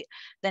show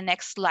the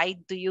next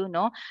slide to you,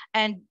 no?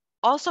 And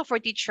also for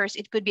teachers,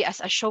 it could be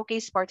as a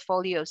showcase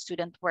portfolio of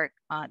student work.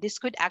 This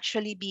could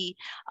actually be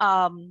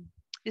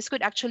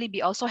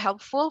also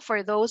helpful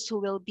for those who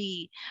will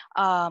be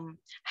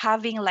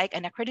having like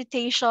an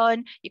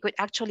accreditation. You could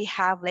actually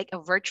have like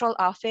a virtual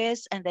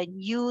office and then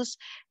use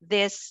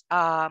this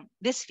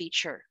this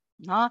feature.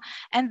 No?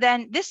 And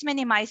then this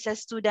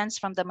minimizes students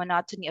from the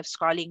monotony of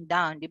scrolling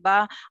down,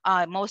 diba?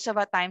 Most of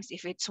the times,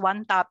 if it's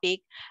one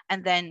topic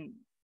and then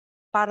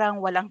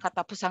parang walang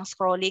katapusang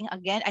scrolling.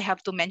 Again, I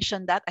have to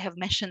mention that. I have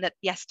mentioned that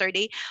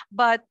yesterday.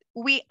 But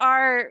we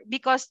are,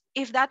 because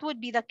if that would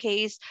be the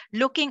case,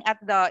 looking at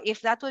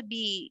if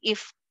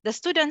the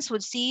students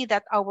would see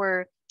that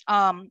our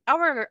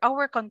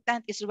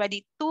content is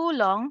already too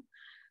long,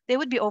 they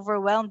would be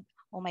overwhelmed.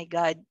 Oh my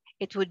God,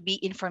 it would be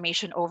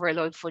information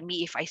overload for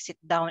me if I sit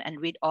down and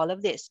read all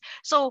of this.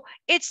 So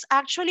it's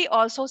actually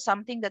also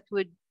something that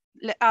would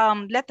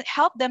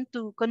help them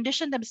to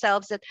condition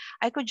themselves that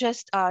I could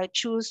just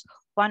choose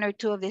one or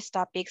two of these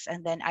topics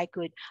and then I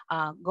could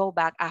go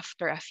back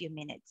after a few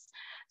minutes.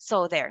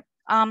 So there.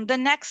 The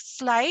next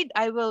slide,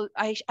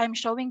 I'm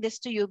showing this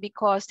to you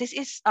because this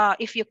is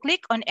if you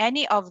click on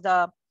any of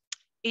the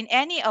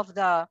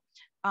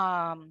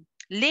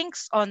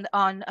links on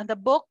the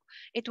book,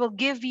 it will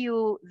give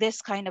you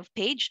this kind of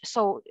page.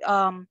 So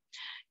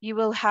you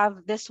will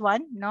have this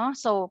one, no?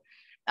 So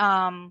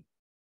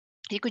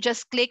you could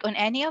just click on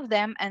any of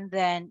them and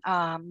then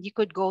you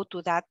could go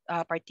to that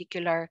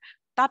particular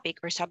topic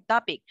or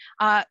subtopic.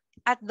 At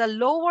the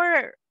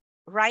lower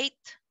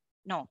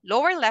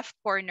left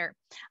corner,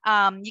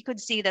 you could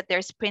see that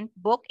there's print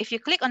book. If you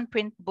click on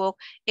print book,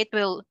 it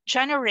will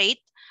generate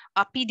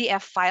a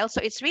PDF file.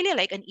 So it's really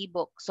like an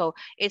ebook. So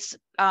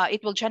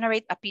it will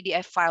generate a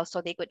PDF file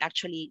so they could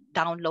actually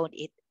download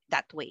it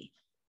that way.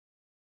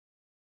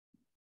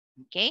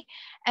 Okay,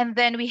 and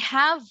then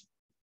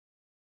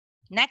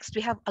next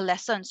we have a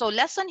lesson. So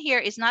lesson here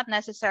is not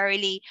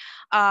necessarily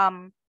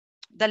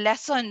the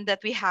lesson that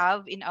we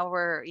have in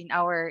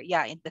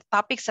the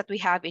topics that we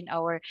have in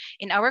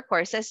our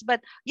courses,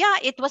 but yeah,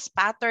 it was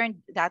patterned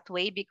that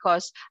way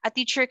because a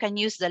teacher can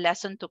use the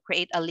lesson to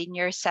create a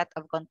linear set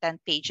of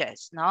content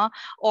pages, no,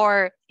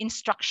 or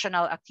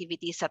instructional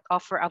activities that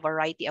offer a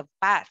variety of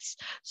paths.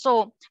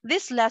 So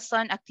this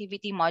lesson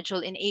activity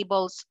module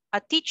enables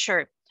a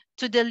teacher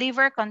to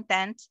deliver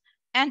content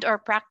and or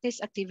practice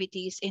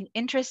activities in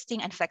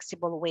interesting and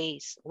flexible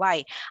ways.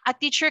 Why? A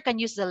teacher can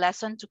use the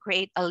lesson to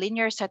create a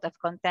linear set of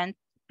content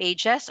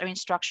pages or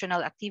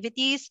instructional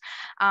activities.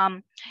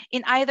 In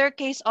either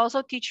case,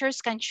 also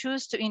teachers can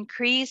choose to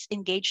increase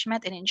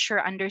engagement and ensure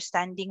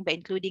understanding by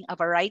including a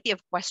variety of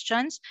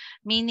questions,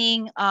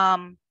 meaning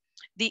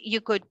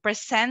you could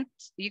present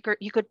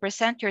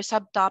your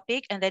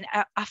subtopic, and then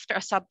after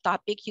a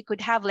subtopic, you could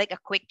have like a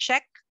quick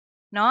check.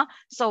 No,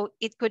 so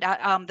it could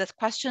the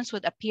questions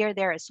would appear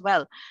there as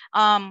well.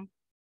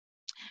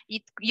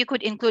 You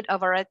could include a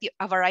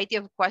variety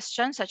of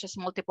questions such as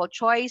multiple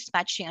choice,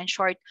 matching, and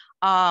short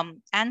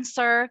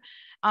answer.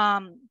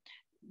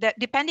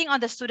 Depending on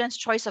the student's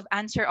choice of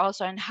answer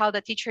also and how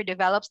the teacher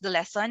develops the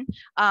lesson,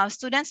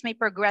 students may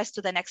progress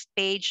to the next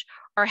page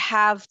or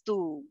have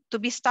to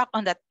be stuck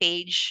on that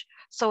page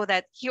so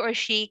that he or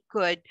she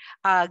could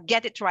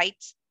get it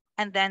right,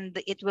 and then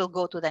it will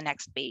go to the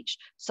next page.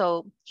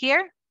 So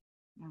here,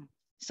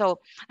 so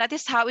that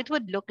is how it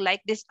would look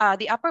like. This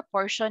the upper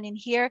portion in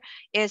here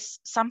is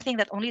something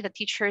that only the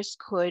teachers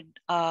could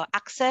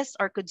access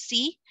or could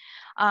see.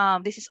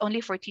 This is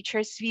only for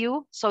teachers'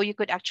 view, so you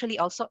could actually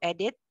also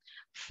edit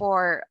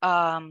for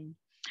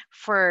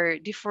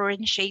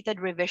differentiated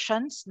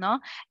revisions, no?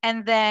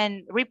 And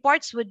then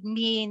reports would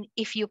mean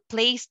if you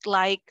placed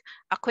like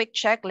a quick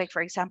check, like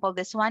for example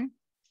this one.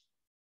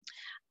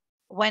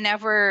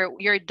 Whenever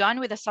you're done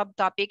with a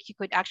subtopic, you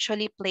could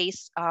actually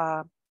place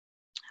a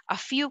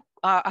few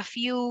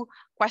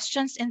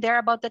questions in there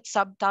about that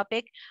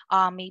subtopic.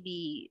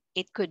 Maybe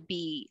it could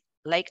be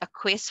like a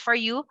quiz for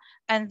you,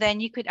 and then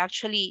you could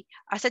actually,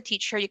 as a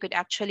teacher, you could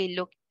actually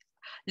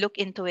look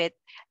into it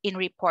in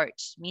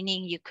reports,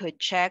 meaning you could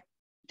check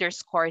their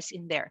scores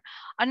in there.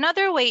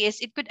 Another way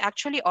is it could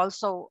actually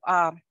also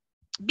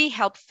be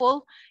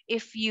helpful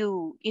if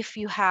you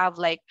have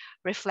like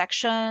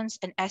reflections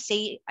and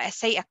essay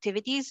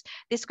activities.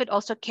 This could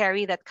also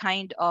carry that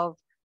kind of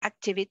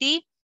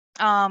activity.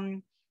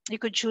 You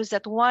could choose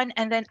that one,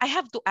 and then I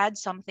have to add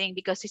something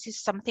because this is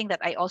something that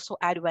I also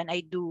add when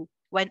I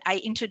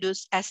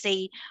introduce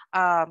essay,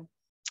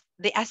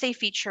 the essay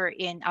feature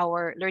in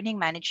our learning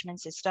management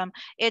system.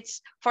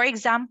 It's, for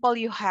example,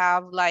 you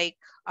have like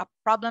a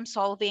problem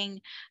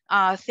solving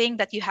thing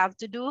that you have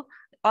to do.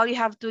 All you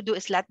have to do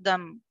is let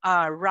them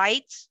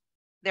write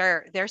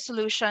their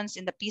solutions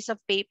in the piece of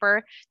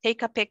paper,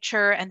 take a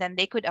picture, and then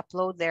they could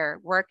upload their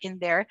work in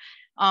there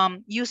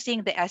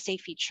using the essay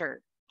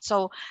feature.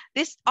 So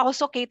this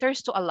also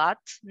caters to a lot.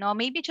 No,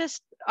 maybe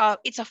just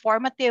it's a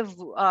formative.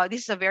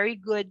 This is a very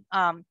good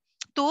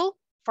tool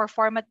for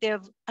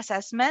formative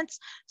assessments.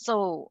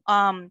 So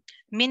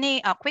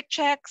mini quick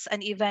checks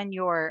and even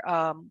your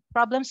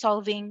problem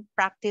solving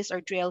practice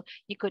or drill,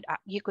 the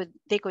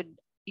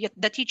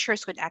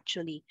teachers could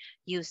actually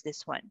use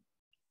this one.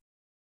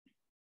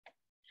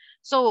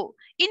 So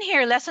in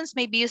here, lessons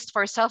may be used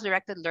for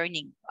self-directed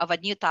learning of a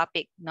new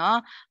topic,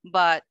 no?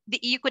 But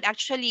you could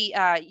actually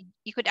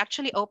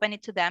open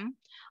it to them,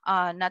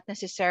 not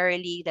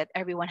necessarily that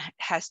everyone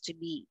has to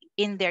be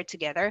in there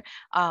together.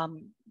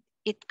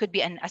 It could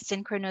be an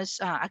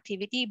asynchronous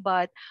activity,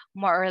 but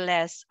more or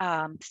less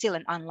still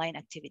an online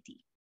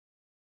activity.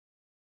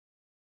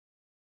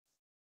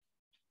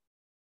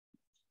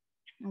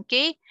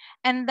 Okay,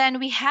 and then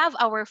we have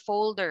our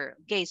folder.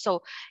 Okay,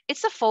 so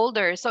it's a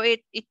folder, so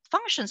it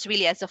functions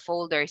really as a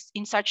folder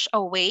in such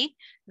a way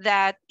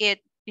that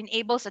it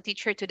enables a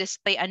teacher to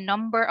display a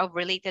number of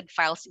related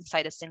files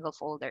inside a single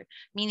folder.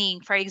 Meaning,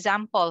 for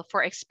example,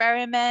 for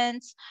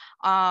experiments,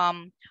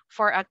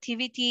 for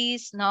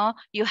activities, no,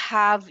 you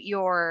have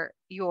your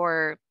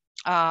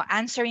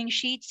answering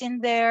sheets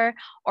in there,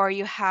 or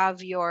you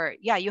have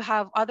you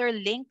have other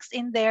links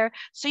in there,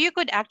 so you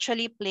could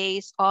actually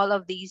place all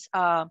of these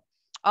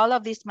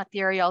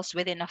materials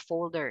within a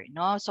folder,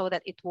 no, so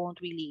that it won't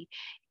really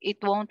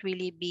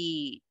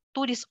be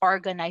too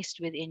disorganized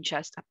within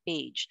just a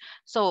page.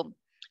 So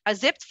a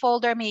zipped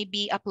folder may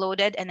be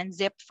uploaded and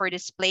unzipped for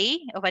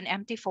display of an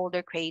empty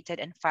folder created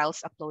and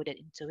files uploaded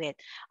into it.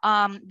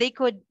 They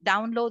could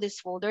download this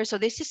folder. So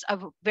this is a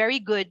very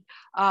good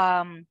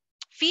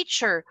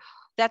feature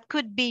that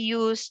could be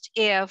used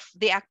if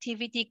the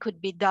activity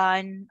could be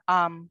done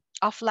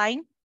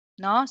offline.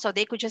 No, so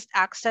they could just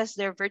access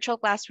their virtual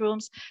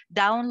classrooms,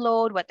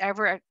 download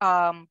whatever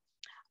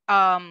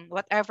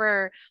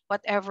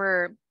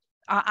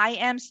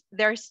IMs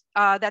that's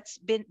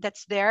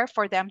there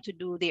for them to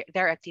do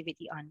their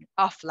activity on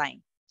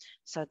offline.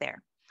 So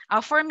there.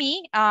 For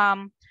me,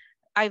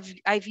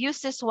 I've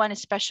used this one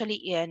especially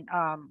in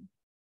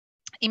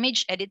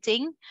image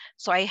editing.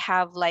 So I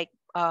have like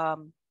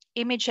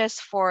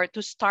images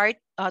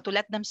to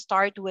let them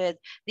start with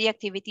the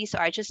activity, so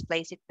I just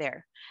place it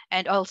there.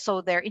 And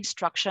also their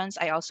instructions,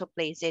 I also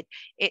place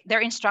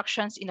their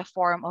instructions in the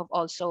form of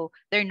also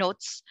their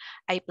notes,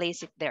 I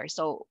place it there.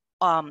 So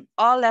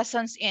all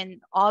lessons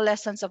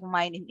of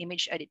mine in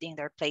image editing,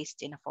 they're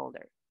placed in a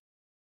folder.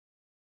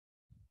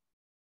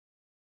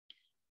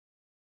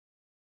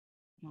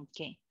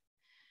 Okay,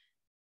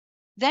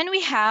 then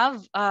we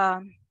have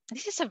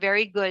this is a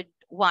very good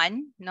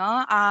one,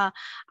 no?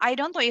 I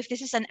don't know if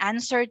this is an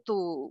answer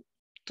to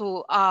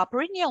a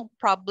perennial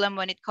problem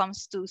when it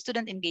comes to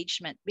student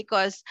engagement,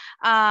 because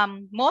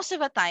most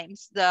of the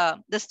times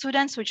the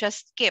students will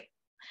just skip.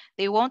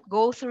 They won't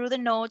go through the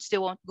notes. They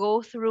won't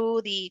go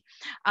through the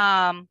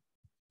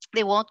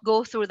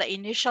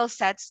initial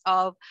sets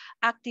of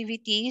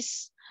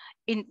activities.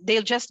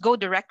 They'll just go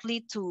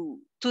directly to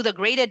the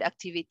graded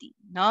activity,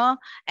 no,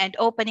 and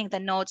opening the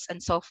notes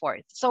and so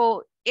forth.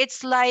 So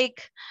it's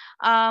like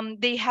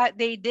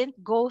they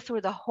didn't go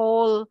through the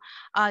whole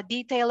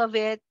detail of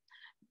it.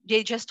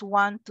 They just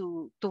want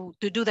to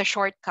do the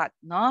shortcut,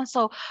 no?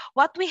 So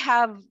what we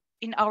have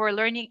in our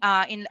learning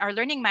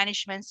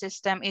management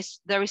system is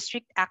the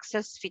restrict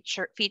access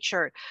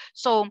feature.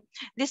 So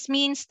this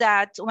means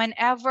that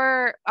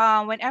whenever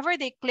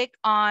they click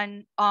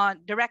on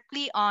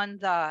directly on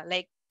the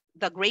like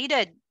the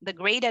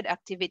graded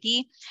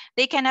activity,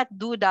 they cannot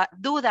do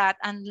that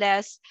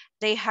unless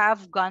they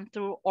have gone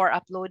through or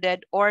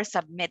uploaded or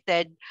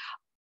submitted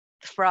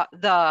from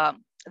the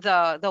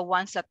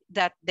ones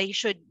that they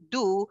should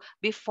do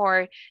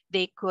before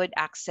they could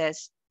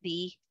access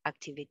the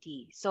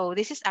activity. So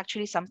this is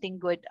actually something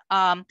good,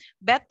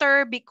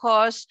 better,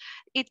 because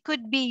it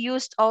could be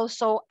used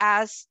also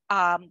as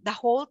the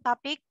whole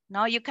topic.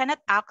 No, you cannot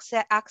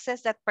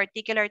access that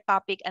particular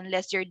topic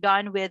unless you're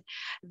done with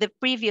the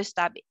previous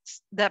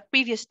topics.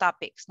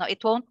 No,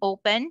 it won't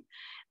open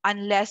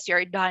unless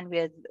you're done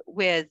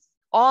with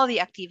all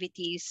the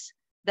activities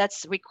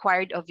that's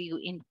required of you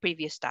in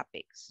previous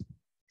topics.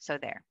 So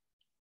there.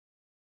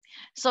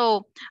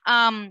 So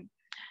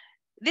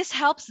this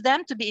helps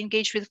them to be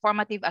engaged with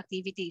formative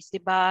activities,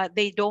 diba?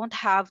 They don't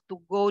have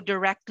to go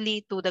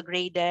directly to the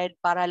graded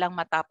para lang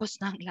matapos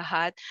ng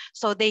lahat.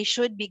 So it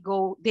should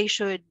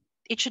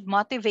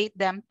motivate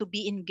them to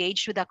be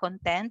engaged with the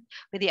content,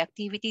 with the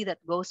activity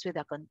that goes with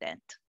the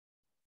content.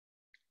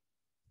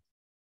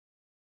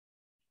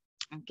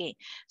 Okay,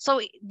 so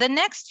the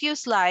next few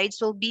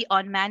slides will be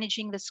on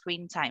managing the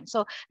screen time.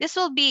 So this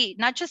will be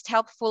not just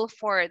helpful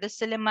for the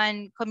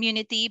Silliman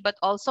community, but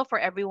also for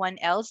everyone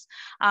else.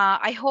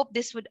 I hope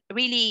this would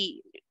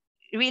really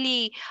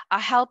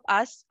help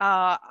us.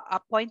 A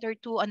point or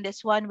two on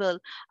this one will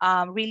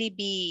really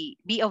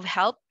be of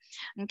help.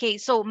 Okay,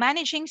 so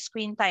managing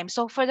screen time.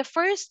 So for the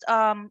first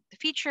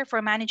feature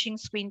for managing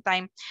screen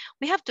time,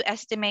 we have to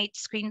estimate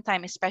screen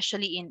time,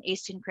 especially in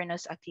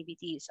asynchronous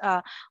activities.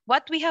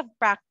 What we have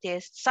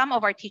practiced, some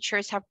of our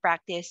teachers have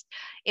practiced,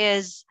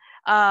 is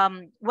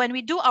when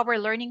we do our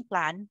learning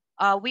plan,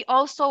 we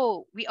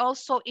also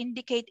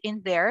indicate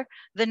in there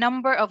the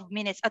number of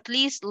minutes, at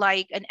least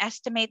like an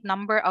estimate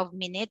number of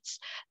minutes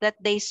that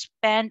they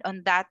spend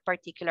on that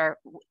particular,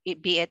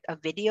 be it a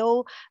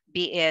video,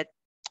 be it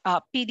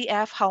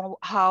PDF,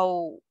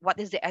 what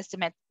is the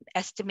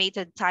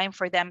estimated time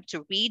for them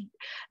to read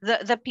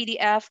the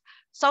PDF,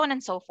 so on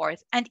and so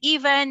forth, and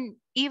even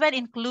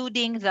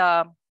including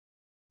the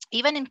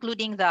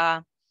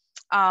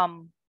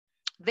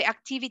the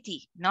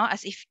activity, no,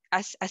 as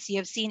you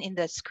have seen in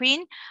the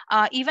screen,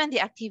 even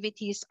the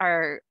activities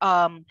are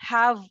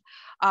have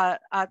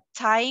a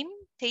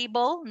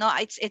timetable. No,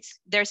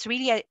 there's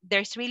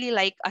really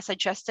like a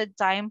suggested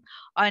time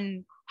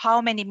on how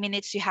many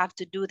minutes you have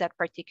to do that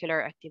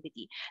particular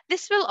activity.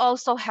 This will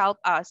also help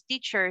us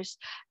teachers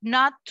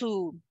not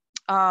to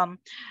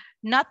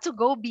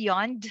go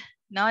beyond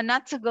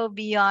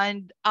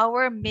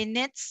our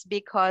minutes,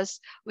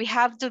 because we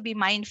have to be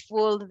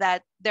mindful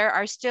that there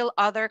are still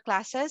other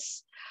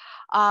classes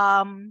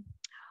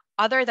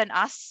other than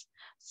us.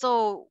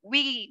 So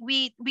we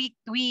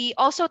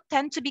also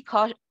tend to be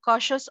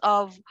cautious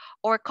of,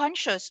 or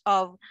conscious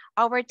of,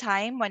 our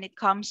time when it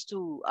comes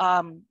to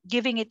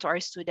giving it to our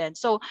students.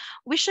 So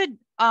we should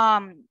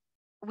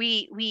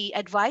we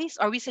advise,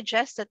 or we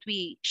suggest that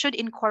we should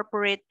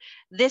incorporate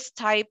this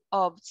type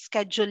of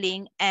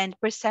scheduling and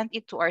present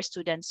it to our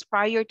students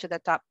prior to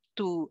the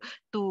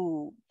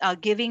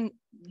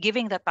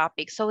giving the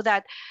topic, so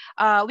that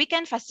we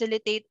can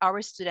facilitate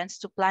our students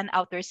to plan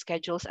out their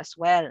schedules as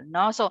well.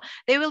 No, so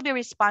they will be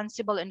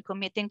responsible in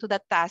committing to the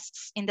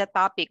tasks in the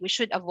topic. We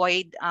should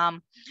avoid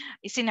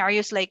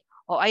scenarios like,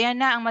 oh, ayan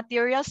na ang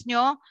materials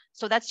nyo,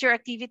 so that's your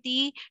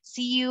activity,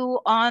 see you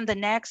on the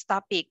next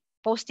topic,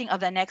 posting of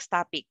the next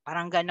topic,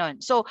 parang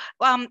ganon. So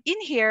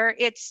in here,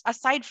 it's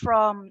aside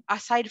from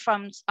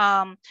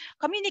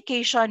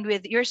communication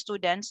with your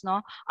students,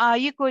 no,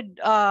 you could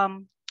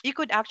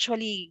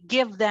actually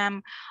give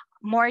them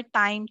more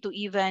time to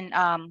even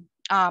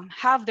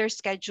have their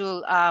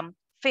schedule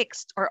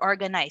fixed or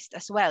organized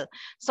as well.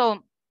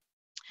 So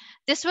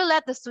this will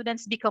let the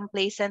students be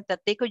complacent,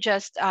 that they could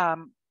just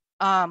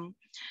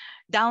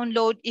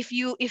download. If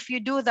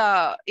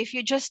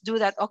you just do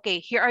that, okay,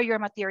 here are your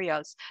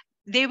materials,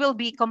 they will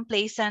be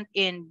complacent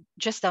in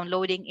just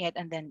downloading it,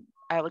 and then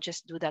I will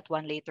just do that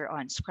one later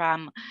on,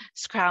 scrum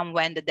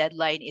when the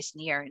deadline is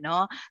near.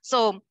 No,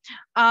 so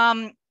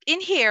in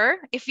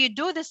here, if you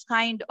do this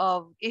kind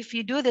of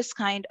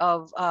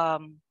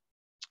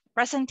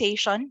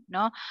presentation,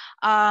 no,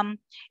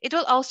 it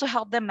will also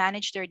help them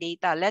manage their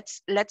data.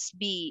 Let's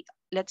be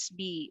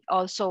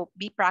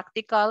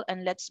practical,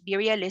 and let's be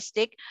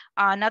realistic.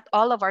 Not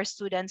all of our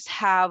students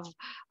have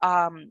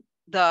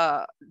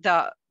the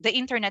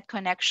internet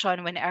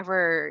connection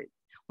whenever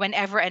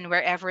and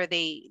wherever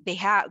they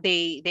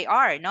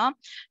are, no.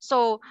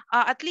 So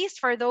at least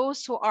for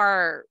those who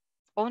are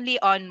only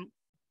on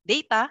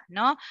data,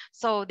 no,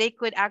 so they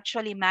could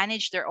actually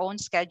manage their own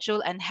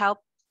schedule and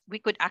we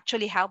could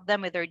actually help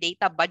them with their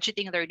data,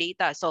 budgeting their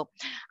data. So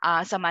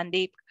sa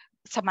Monday,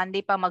 sa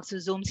Monday pa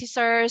magzo-Zoom si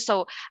sir.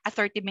 So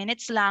 30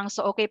 minutes lang.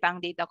 So okay pa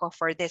ang data ko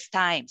for this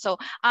time. So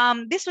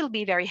this will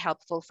be very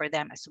helpful for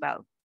them as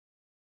well.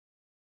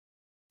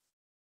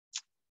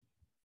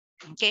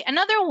 Okay,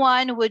 another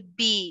one would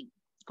be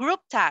group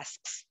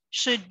tasks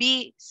should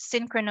be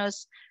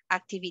synchronous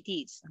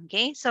activities.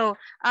 Okay, so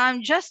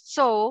just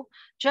so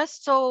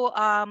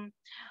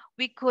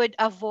we could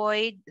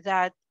avoid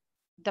that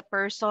the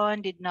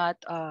person did not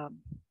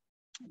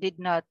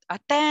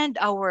attend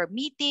our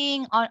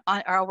meeting on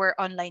our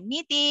online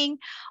meeting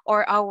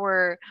or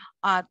our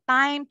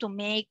time to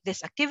make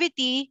this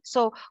activity.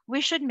 So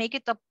we should make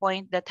it a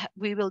point that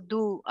we will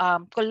do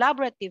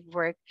collaborative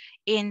work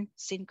in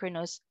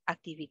synchronous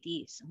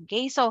activities.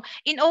 Okay, so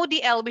in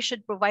ODL, we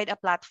should provide a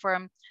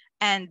platform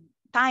and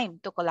time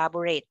to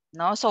collaborate,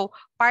 no? So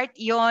part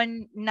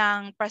yon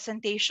ng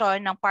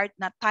presentation, ng part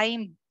na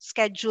time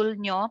schedule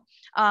nyo,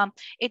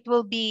 it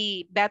will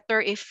be better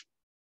if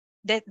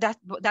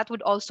that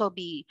would also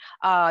be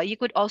you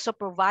could also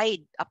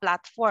provide a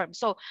platform.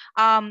 So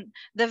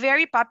the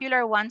very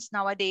popular ones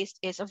nowadays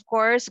is of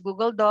course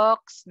Google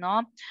Docs,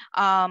 no?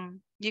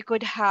 You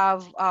could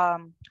have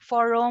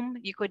forum,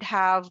 you could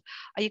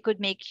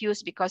make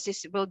use, because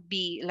this will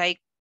be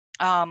like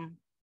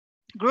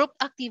group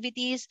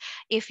activities.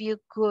 If you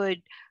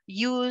could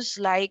use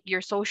like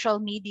your social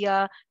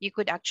media, you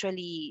could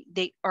actually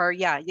they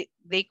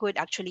could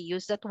actually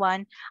use that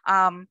one.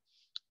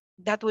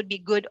 That would be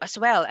good as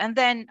well. And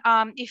then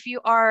if you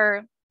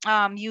are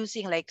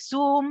using like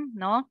Zoom,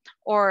 no,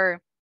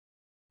 or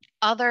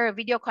other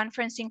video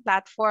conferencing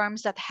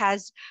platforms that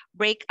has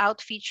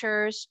breakout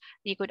features,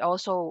 you could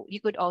also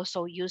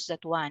use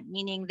that one,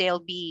 meaning will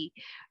be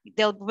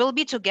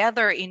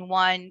together in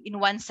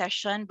one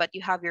session, but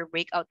you have your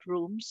breakout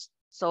rooms.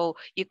 So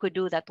you could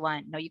do that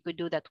one. No, you could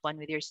do that one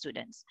with your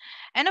students.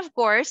 And of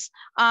course,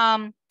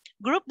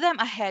 group them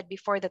ahead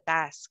before the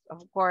task.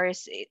 Of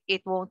course,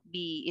 it won't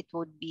be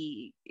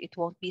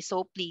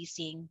so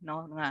pleasing,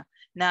 no,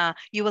 na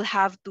you will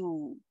have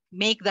to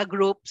make the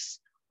groups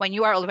when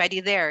you are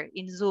already there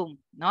in Zoom,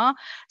 no?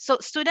 So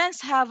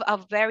students have a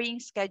varying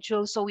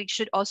schedule, so we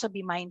should also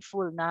be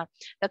mindful na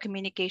the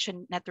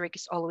communication network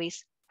is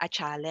always a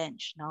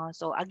challenge, no?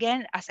 So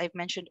again, as I've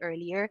mentioned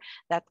earlier,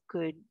 that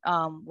could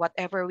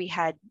whatever we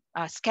had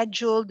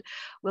scheduled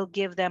will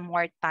give them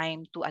more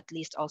time to at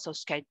least also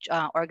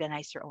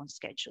organize their own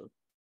schedule.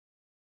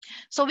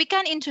 So we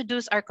can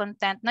introduce our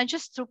content not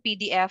just through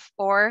PDF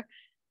or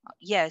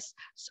yes,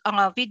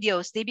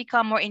 videos. They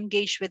become more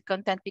engaged with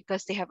content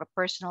because they have a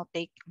personal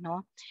take,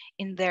 no,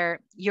 in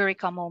their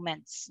eureka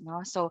moments, no.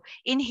 So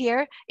in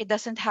here, it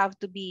doesn't have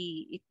to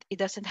be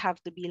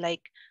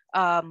like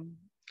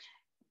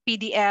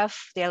PDF.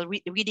 They'll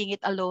reading it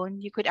alone.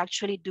 You could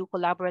actually do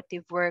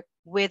collaborative work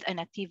with an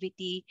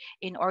activity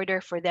in order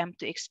for them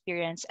to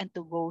experience and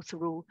to go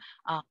through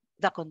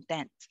the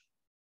content.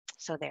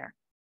 So there.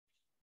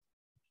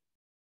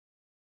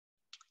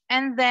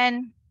 And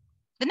then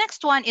the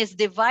next one is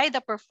divide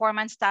the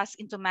performance task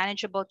into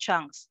manageable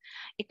chunks,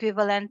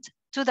 equivalent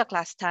to the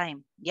class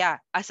time. Yeah,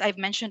 as I've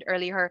mentioned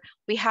earlier,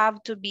 we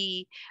have to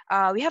be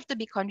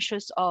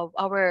conscious of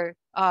our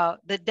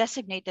the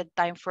designated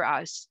time for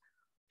us,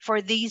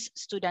 for these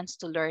students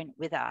to learn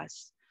with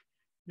us.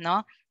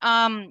 No,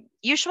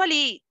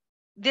 usually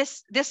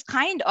this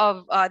kind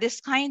of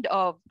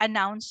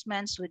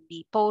announcements would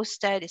be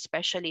posted,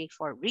 especially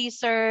for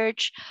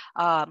research,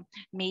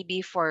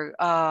 maybe for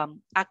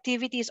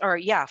activities, or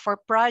for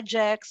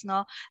projects.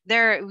 No,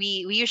 there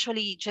we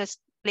usually just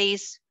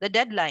place the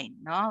deadline.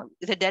 No,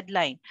 the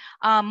deadline.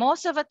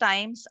 Most of the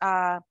times,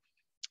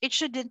 it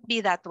shouldn't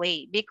be that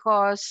way,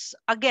 because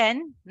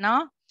again,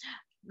 no,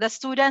 the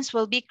students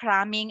will be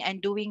cramming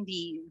and doing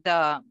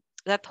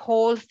that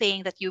whole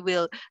thing that you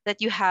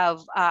have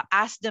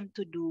asked them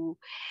to do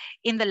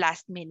in the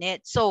last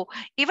minute. So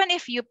even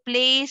if you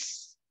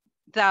place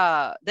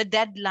the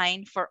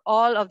deadline for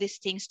all of these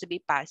things to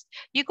be passed,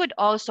 you could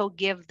also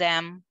give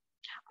them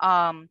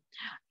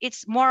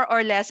it's more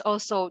or less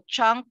also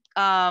chunk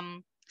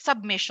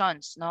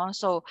submissions, no?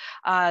 So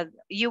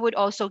you would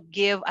also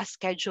give a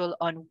schedule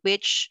on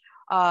which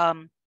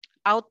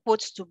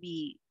outputs to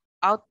be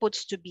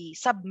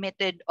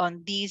submitted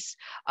on these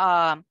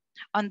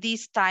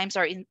times,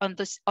 or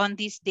on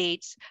these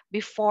dates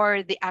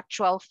before the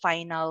actual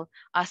final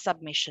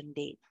submission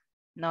date.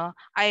 No,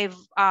 I've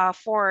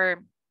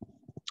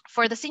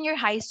for the senior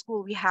high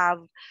school, we have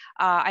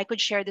I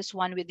could share this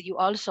one with you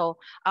also,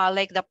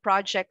 like the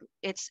project,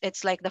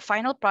 it's like the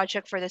final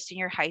project for the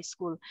senior high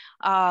school.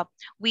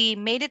 We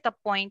made it a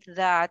point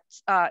that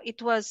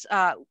it was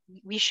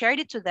we shared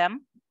it to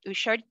them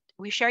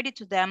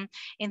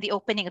in the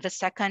opening of the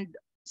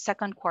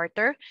second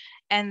quarter,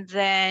 and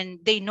then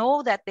they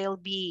know that they'll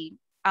be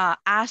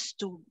asked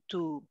to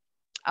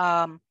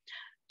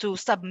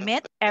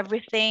submit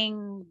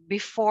everything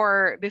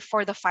before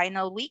the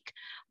final week,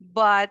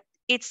 but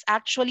it's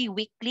actually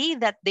weekly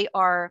that they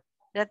are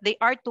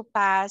to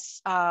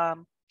pass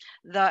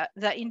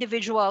the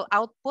individual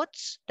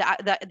outputs,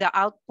 the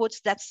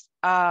outputs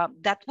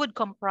that would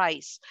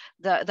comprise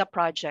the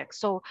project.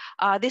 So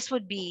this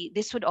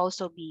would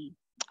also be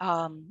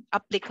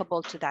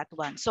applicable to that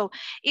one. So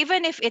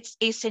even if it's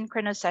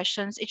asynchronous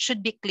sessions, it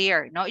should be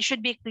clear. No, it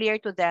should be clear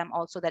to them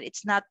also that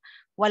it's not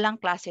walang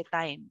klase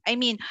time. I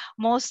mean,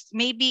 most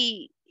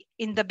maybe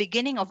in the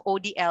beginning of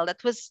ODL,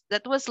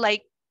 that was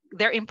like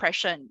their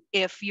impression.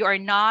 If you are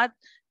not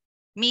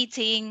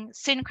meeting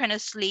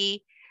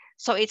synchronously,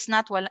 so it's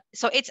not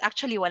so it's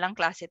actually walang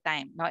klase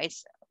time. No,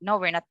 it's no,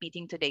 we're not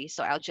meeting today,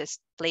 so I'll just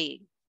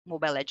play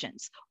Mobile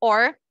Legends,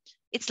 or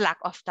it's lack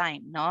of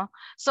time. No,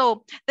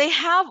 so they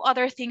have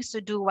other things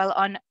to do while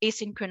on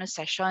asynchronous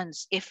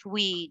sessions if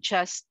we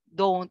just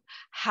don't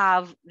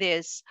have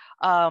this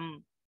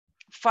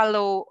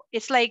follow.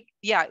 It's like,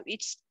 yeah,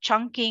 it's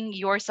chunking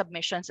your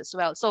submissions as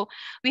well. So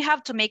we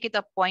have to make it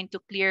a point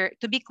to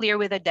be clear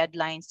with the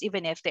deadlines,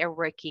 even if they're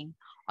working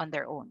on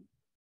their own.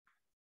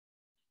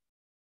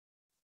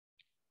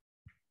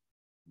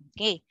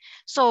 Okay,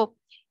 so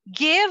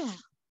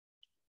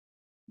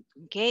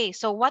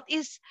so what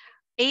is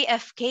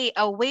AFK,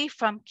 away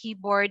from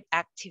keyboard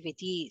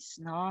activities?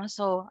 No,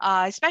 so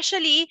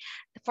especially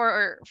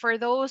for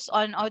those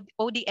on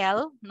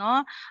ODL,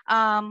 no,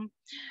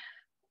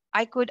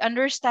 I could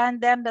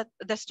understand them that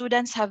the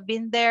students have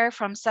been there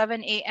from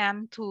 7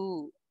 a.m.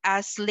 to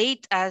as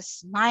late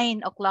as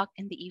 9 o'clock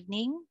in the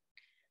evening,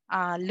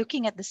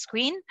 looking at the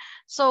screen.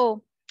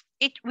 So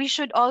we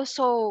should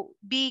also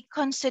be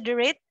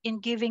considerate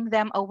in giving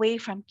them away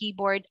from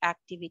keyboard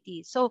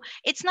activities. So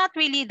it's not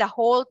really the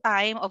whole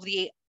time of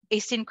the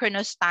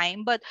asynchronous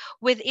time, but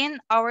within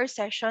our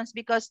sessions,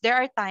 because there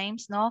are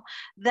times, no,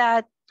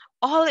 that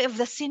all of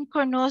the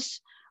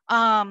synchronous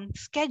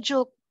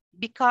schedule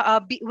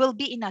will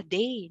be in a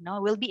day.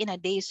 No, will be in a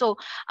day. So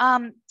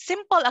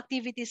simple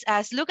activities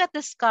as look at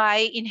the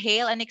sky,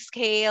 inhale and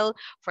exhale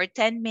for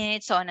 10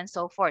 minutes, so on and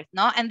so forth.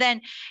 No, and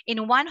then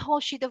in one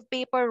whole sheet of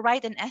paper,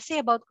 write an essay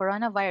about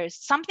coronavirus,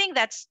 something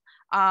that's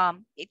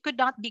it could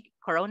not be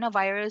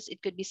coronavirus.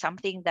 It could be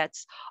something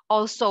that's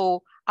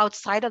also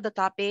outside of the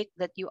topic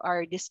that you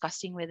are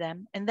discussing with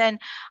them. And then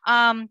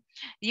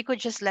you could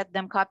just let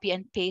them copy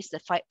and paste the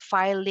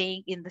file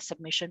link in the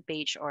submission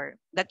page or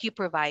that you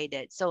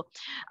provided. So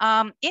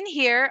in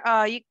here,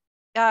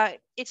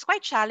 it's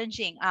quite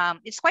challenging.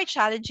 It's quite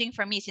challenging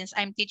for me since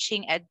I'm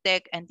teaching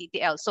EdTech and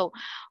TTL. So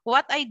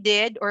what I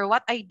did, or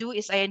what I do,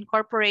 is I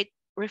incorporate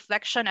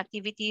reflection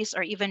activities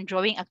or even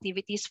drawing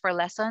activities for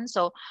lessons.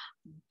 So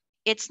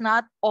it's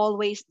not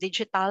always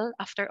digital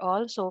after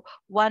all. So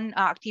one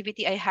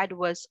activity I had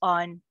was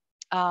on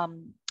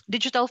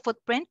digital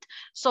footprint.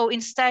 So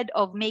instead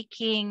of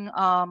making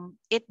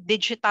it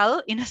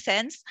digital in a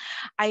sense,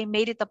 I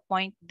made it a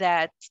point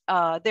that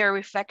their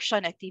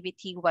reflection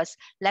activity was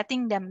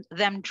letting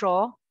them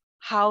draw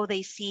how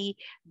they see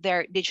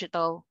their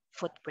digital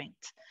footprint.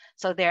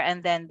 So there,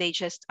 and then they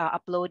just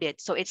upload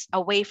it. So it's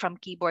away from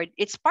keyboard.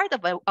 It's part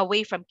of a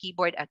away from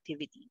keyboard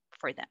activity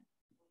for them.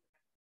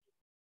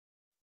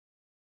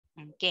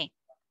 Okay.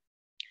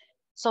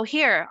 So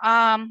here,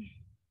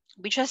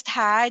 we just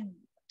had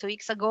 2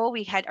 weeks ago,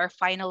 we had our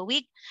final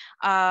week.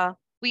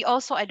 We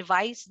also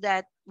advise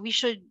that we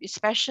should,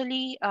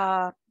 especially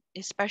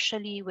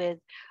with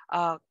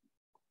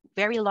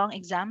very long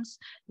exams,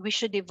 we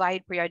should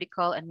divide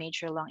periodical and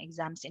major long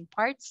exams in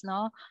parts.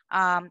 No,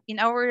 in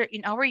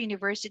our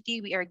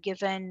university, we are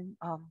given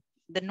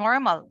the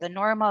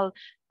normal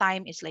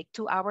time is like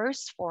 2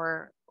 hours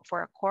for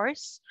a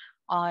course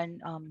on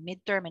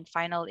midterm and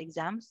final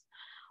exams.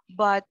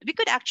 But we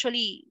could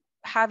actually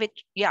have it,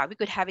 yeah, we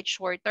could have it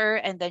shorter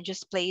and then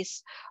just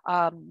place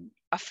a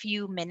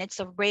few minutes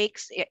of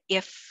breaks.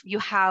 If you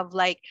have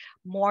like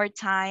more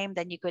time,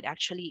 then you could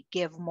actually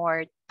give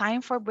more time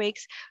for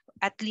breaks.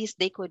 At least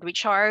they could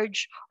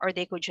recharge, or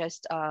they could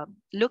just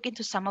look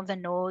into some of the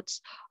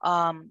notes.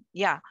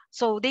 Yeah,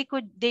 so they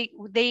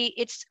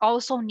it's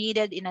also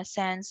needed in a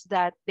sense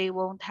that they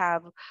won't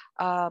have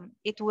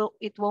it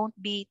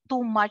won't be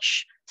too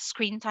much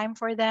screen time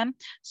for them.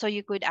 So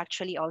you could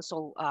actually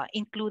also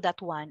include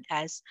that one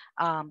as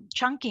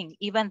chunking.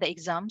 Even the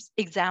exams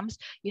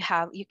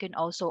you can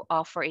also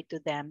offer it to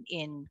them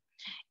in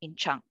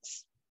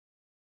chunks.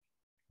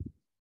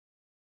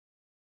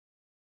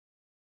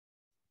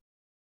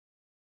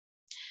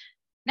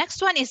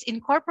 Next one is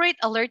incorporate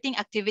alerting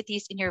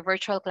activities in your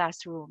virtual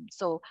classroom.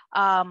 So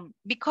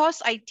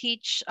because I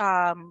teach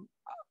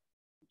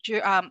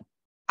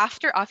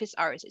after office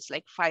hours, it's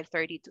like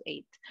 5:30 to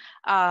 8.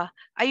 I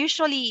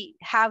usually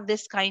have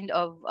this kind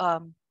of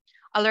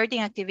alerting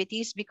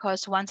activities,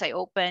 because once I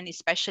open,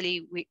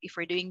 especially if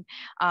we're doing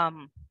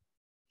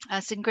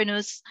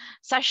synchronous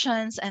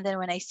sessions, and then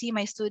when I see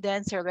my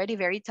students, they're already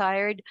very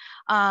tired.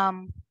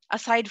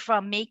 Aside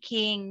from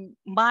making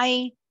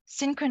my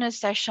synchronous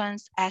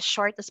sessions as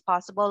short as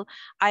possible,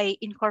 I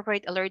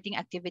incorporate alerting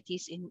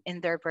activities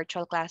in their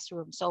virtual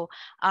classroom. So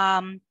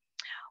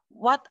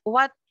what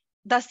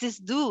does this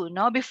do?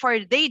 No, before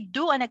they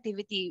do an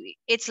activity,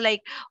 it's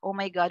like, oh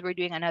my God, we're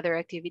doing another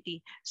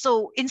activity.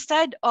 So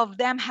instead of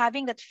them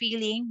having that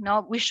feeling,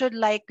 no, we should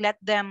like let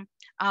them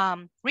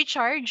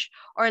recharge,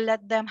 or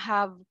let them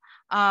have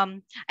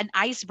an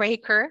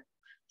icebreaker,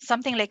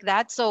 something like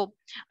that. So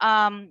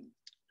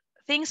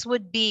things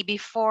would be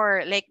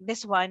before, like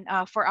this one,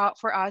 for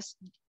us,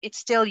 it's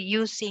still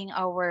using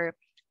our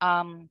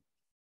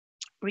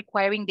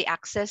requiring the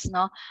access,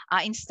 no,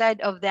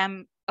 instead of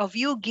them of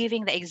you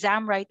giving the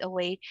exam right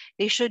away,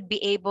 they should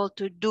be able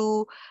to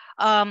do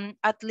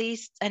at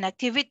least an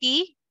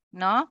activity,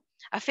 no,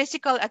 a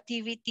physical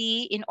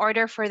activity, in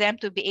order for them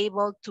to be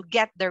able to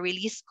get the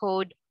release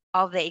code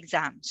of the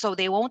exam. So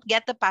they won't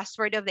get the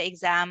password of the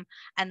exam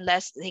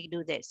unless they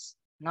do this,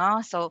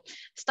 no. So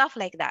stuff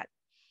like that.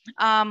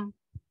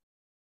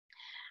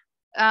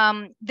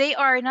 um, they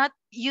are not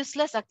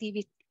useless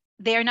activity.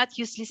 They are not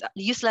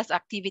useless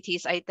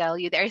activities, I tell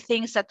you. There are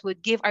things that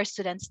would give our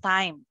students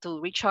time to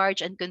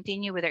recharge and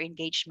continue with their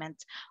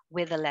engagement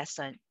with the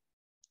lesson.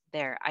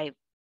 There,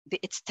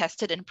 it's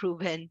tested and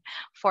proven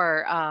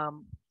for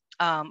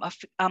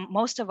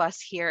most of us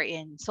here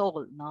in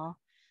Seoul, no.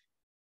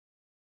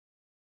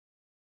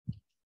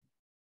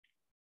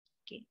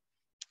 Okay.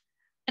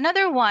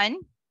 Another one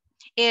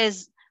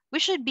is, we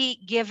should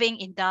be giving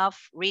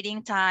enough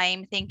reading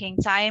time, thinking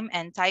time,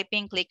 and type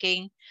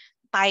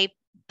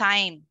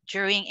time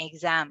during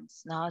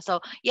exams. No?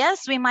 So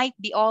yes, we might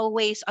be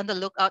always on the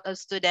lookout of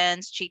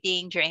students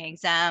cheating during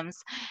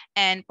exams,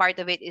 and part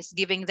of it is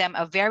giving them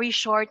a very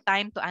short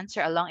time to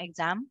answer a long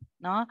exam.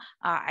 No,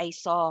 I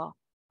saw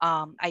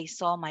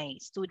my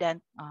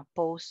student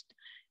post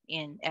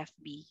in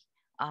FB,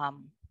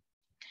 um,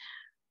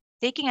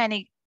 taking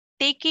an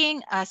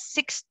taking a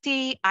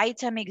 60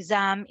 item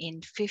exam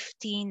in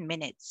 15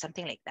 minutes,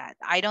 something like that.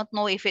 I don't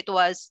know if it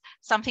was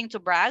something to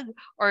brag,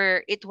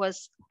 or it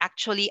was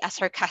actually a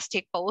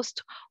sarcastic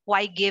post.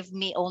 Why give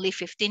me only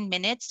 15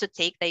 minutes to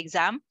take the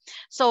exam?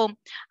 So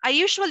I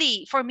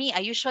usually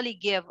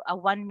give a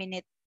 1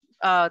 minute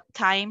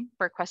time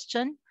per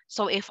question.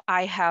 So if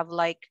I have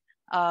like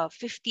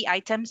 50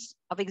 items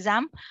of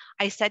exam,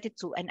 I set it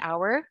to an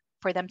hour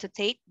for them to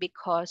take,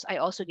 because I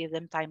also give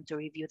them time to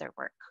review their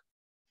work.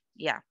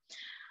 Yeah.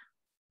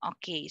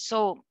 Okay,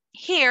 so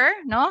here,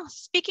 no,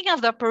 speaking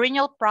of the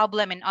perennial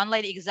problem in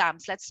online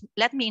exams,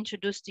 let me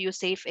introduce to you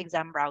Safe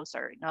Exam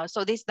Browser. No,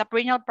 so the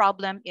perennial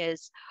problem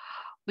is,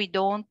 we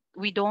don't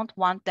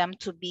want them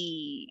to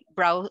be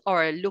browse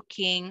or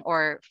looking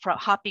or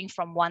hopping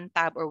from one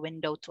tab or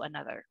window to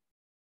another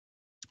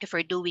if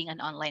we're doing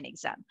an online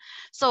exam.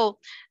 So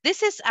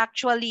this is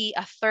actually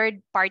a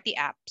third-party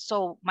app.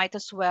 So might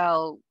as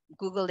well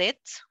Google it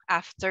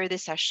after the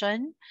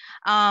session.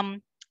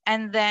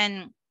 And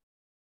then,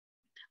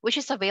 which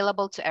is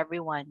available to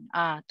everyone.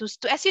 To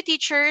SU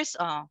teachers,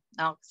 now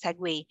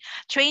segue.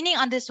 Training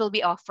on this will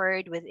be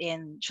offered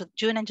within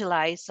June and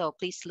July, so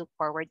please look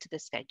forward to the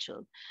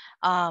schedule.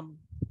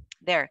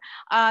 There,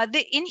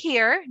 in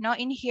here, no,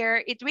 in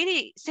here, it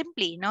really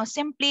simply, no,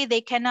 simply they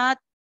cannot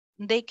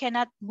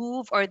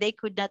move, or they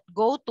could not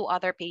go to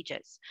other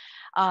pages.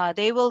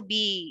 They will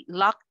be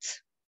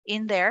locked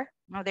in there.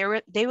 No,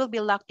 they will be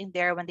locked in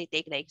there when they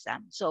take the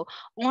exam. So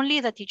only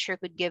the teacher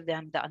could give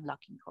them the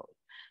unlocking code.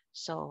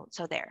 So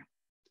there.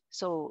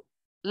 So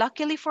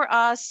luckily for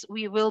us,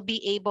 we will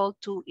be able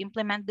to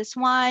implement this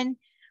one,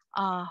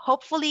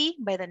 hopefully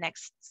by the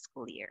next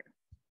school year.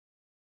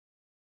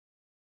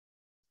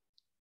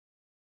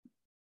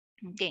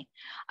 Okay.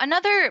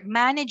 Another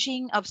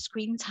managing of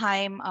screen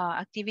time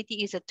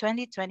activity is a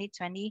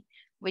 20-20-20,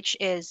 which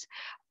is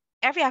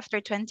every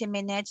after 20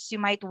 minutes, you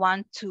might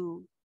want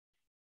to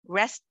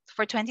rest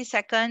for 20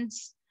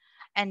 seconds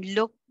and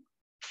look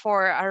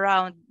for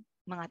around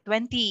mga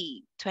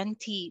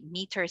 20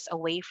 meters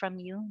away from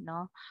you,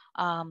 no?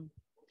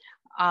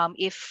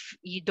 If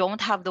you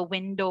don't have the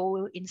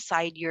window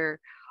inside your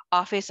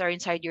office, or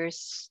inside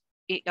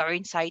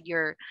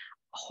your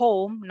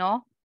home,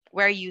 no,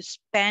 where you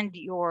spend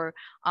your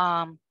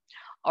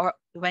or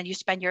when you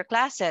spend your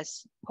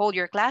classes, hold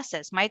your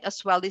classes, might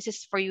as well, this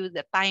is for you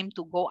the time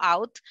to go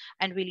out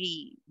and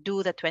really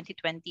do the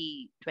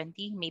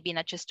 20-20-20, maybe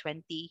not just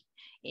 20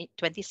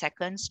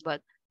 seconds,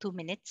 but 2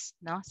 minutes,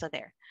 no? So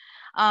there.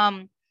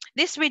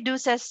 This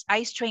reduces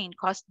eye strain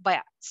caused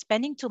by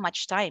spending too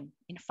much time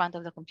in front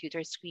of the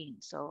computer screen.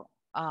 So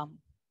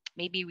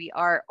maybe we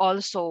are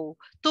also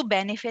to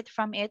benefit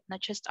from it,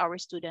 not just our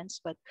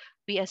students, but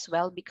we as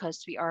well,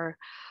 because we are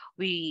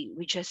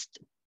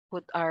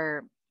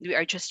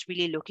just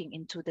really looking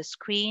into the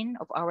screen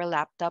of our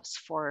laptops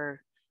for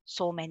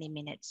so many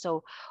minutes.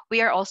 So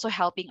we are also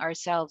helping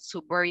ourselves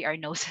to bury our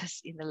noses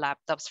in the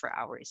laptops for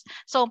hours.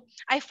 So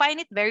I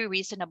find it very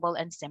reasonable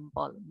and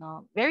simple,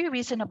 no, very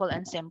reasonable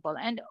and simple.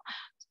 And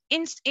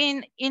in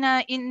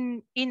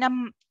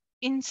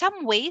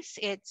some ways,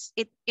 it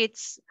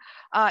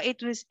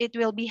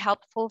will be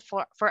helpful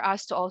for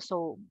us to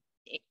also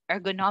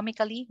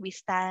ergonomically, we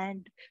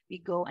stand, we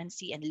go and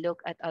see and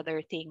look at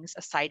other things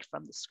aside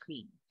from the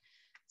screen.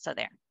 So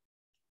there.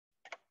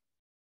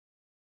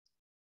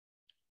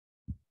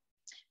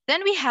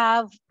 Then we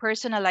have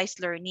personalized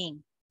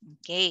learning.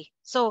 Okay,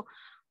 so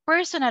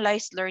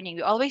personalized learning,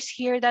 we always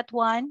hear that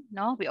one,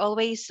 no? We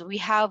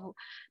have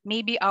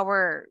maybe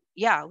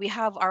we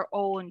have our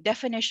own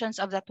definitions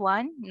of that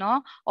one,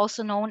 no?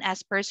 Also known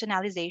as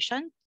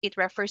personalization. It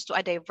refers to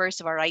a diverse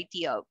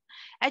variety of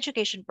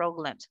education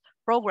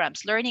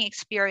programs, learning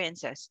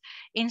experiences,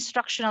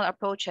 instructional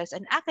approaches,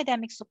 and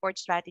academic support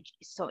strategies.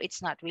 So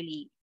it's not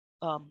really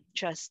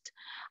just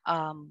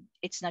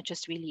it's not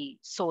just really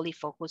solely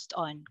focused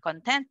on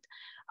content,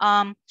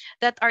 um,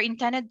 that are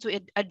intended to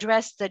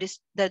address the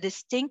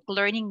distinct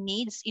learning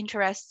needs,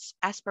 interests,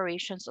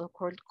 aspirations, or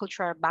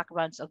cultural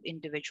backgrounds of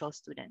individual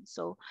students.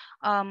 So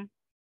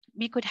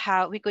we could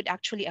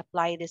actually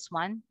apply this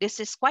one. This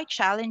is quite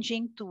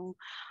challenging to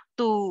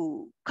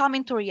come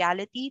into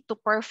reality, to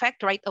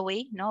perfect right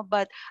away, no?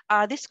 But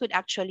this could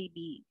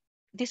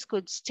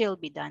still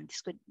be done.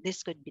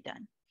 This could be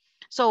done.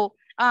 So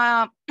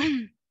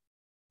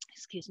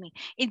excuse me.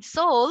 In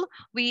Soul,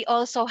 we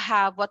also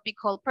have what we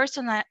call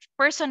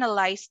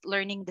personalized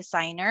learning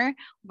designer,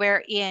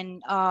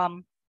 wherein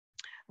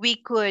we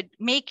could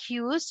make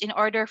use in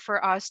order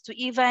for us to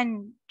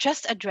even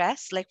just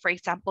address, like for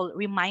example,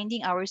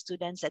 reminding our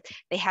students that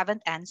they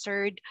haven't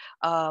answered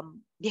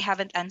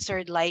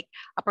like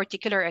a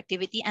particular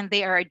activity, and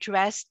they are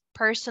addressed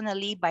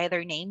personally by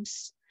their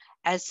names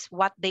as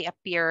what they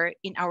appear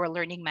in our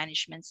learning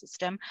management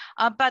system.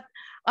 But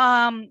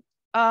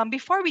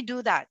before we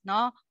do that,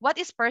 no, what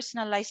is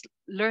personalized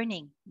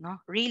learning? No,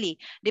 really,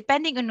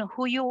 depending on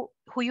who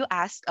you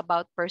ask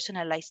about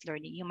personalized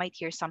learning, you might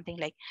hear something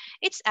like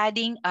it's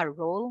adding a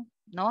role,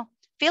 no,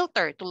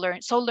 filter to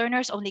learn, so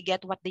learners only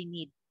get what they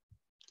need,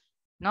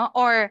 no,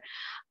 or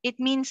it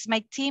means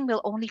my team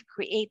will only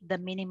create the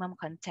minimum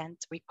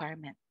content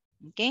requirement.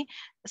 Okay,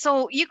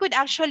 so you could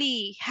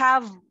actually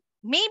have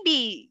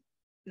maybe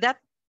that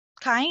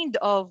kind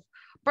of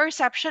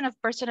perception of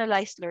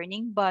personalized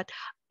learning, but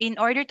in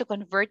order to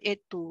convert it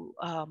to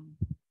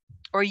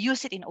or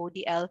use it in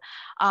ODL,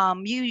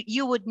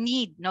 you would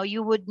need, no,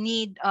 you would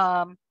need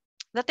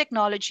the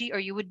technology, or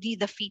you would need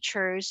the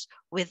features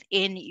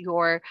within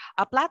your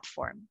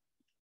platform.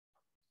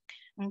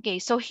 Okay,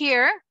 so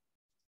here,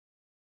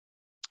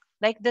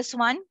 like this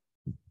one,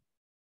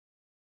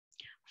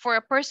 for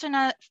a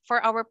personal,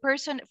 for our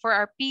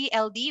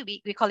PLD,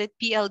 we call it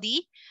PLD.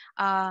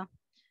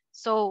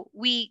 So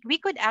we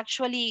could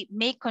actually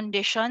make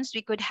conditions.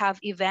 We could have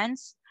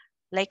events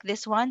like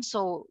this one.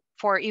 So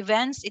for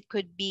events, it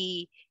could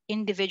be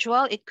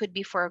individual, it could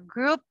be for a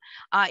group,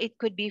 it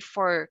could be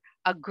for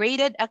a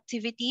graded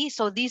activity.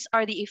 So these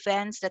are the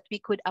events that we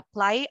could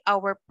apply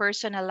our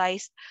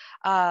personalized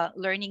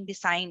learning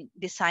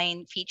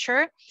design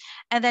feature.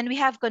 And then we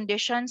have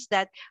conditions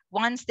that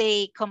once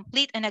they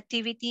complete an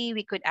activity,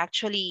 we could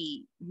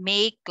actually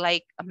make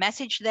like a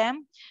message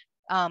them.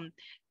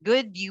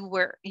 Good,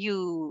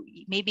 you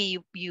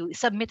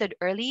submitted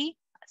early,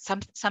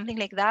 something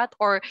like that,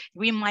 or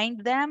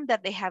remind them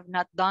that they have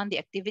not done the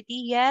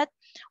activity yet.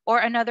 Or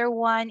another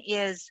one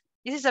is,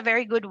 this is a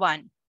very good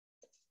one,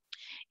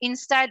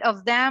 instead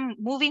of them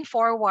moving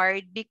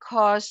forward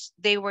because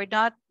they were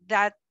not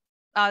that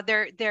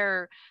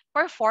their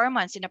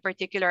performance in a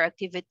particular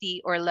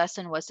activity or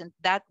lesson wasn't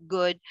that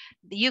good,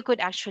 you could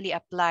actually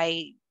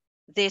apply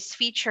this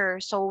feature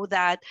so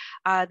that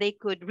they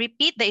could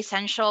repeat the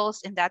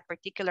essentials in that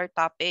particular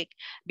topic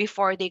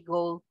before they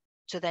go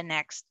to the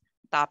next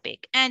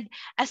topic. And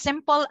as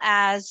simple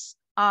as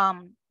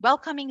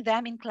welcoming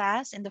them in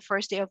class in the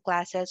first day of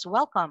classes,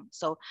 welcome.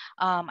 So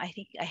I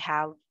think I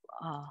have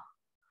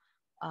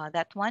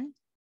that one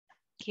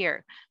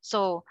here.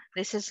 So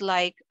this is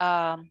like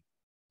a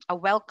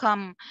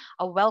welcome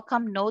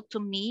note to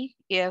me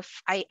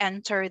if I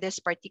enter this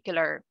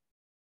particular,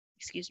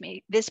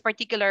 this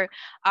particular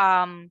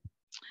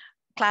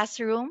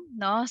classroom,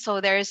 no? So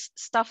there's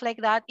stuff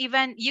like that.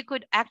 Even you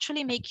could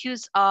actually make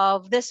use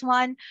of this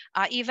one,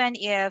 even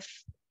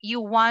if you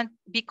want,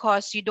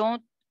 because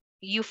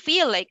you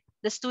feel like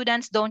the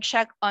students don't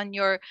check on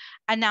your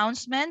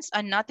announcements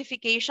and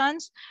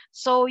notifications.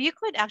 So you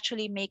could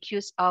actually make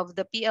use of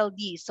the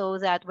PLD so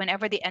that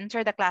whenever they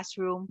enter the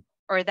classroom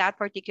or that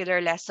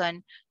particular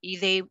lesson,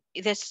 a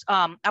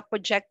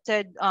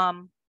projected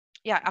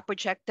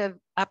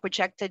a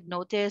projected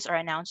notice or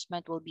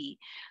announcement will be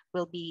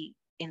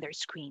in their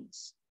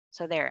screens.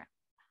 So there.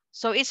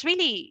 So it's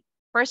really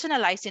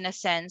personalized in a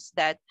sense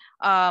that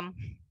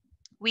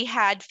we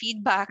had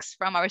feedbacks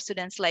from our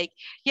students like,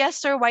 yes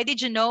sir, why did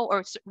you know,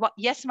 or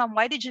yes ma'am,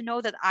 why did you know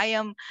that I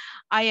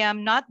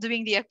am not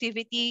doing the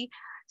activity,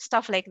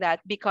 stuff like that,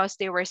 because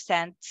they were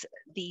sent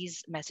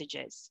these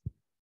messages.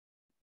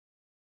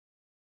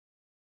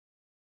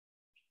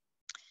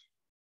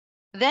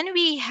 Then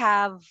we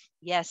have,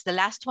 yes, the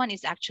last one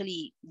is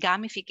actually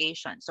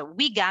gamification. So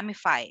we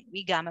gamify.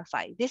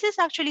 This is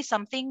actually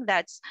something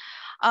that's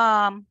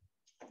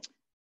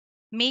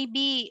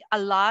maybe a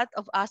lot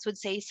of us would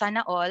say,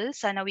 sana all,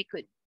 sana we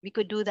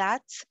could do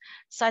that.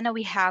 Sana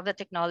we have the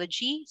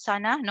technology,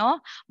 sana, no?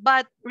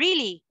 But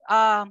really,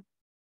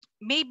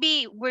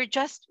 maybe we're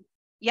just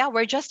yeah,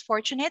 we're just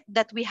fortunate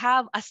that we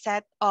have a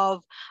set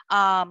of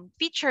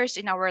features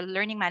in our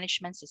learning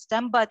management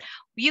system, but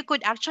you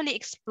could actually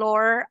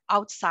explore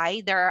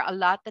outside. There are a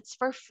lot that's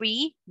for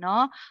free,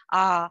 no?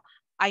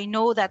 I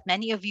know that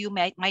many of you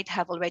might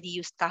have already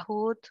used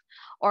Kahoot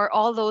or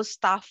all those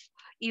stuff.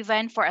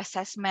 Even for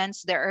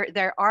assessments,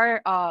 there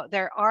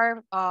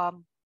are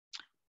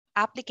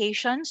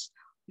applications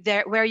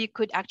there where you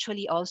could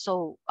actually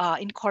also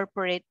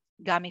incorporate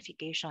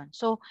gamification.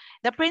 So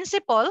the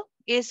principle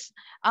is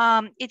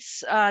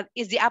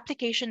the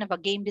application of a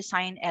game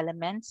design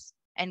elements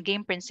and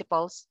game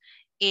principles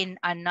in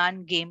a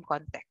non-game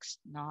context.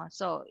 No,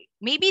 so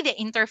maybe the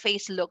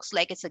interface looks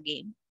like it's a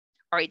game,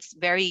 or it's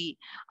very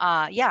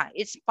yeah,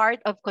 it's part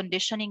of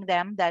conditioning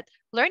them that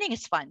learning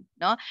is fun.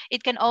 No,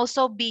 it can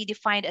also be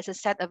defined as a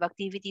set of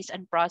activities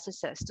and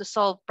processes to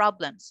solve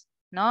problems,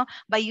 no,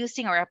 by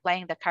using or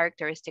applying the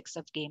characteristics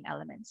of game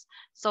elements.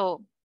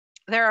 So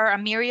there are a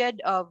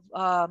myriad of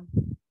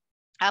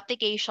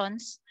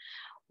applications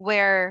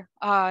where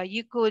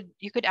you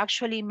could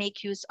actually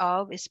make use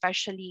of,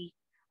 especially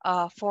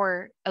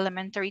for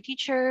elementary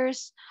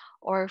teachers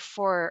or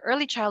for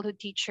early childhood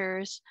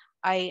teachers.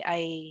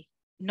 I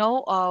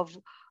know of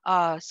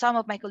some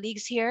of my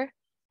colleagues here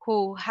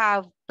who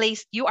have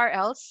placed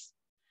URLs,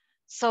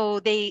 so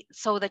the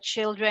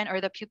children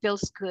or the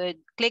pupils could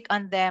click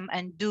on them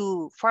and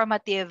do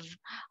formative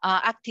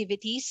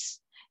activities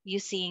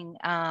using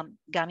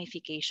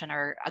gamification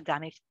or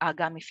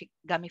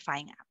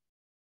gamifying app.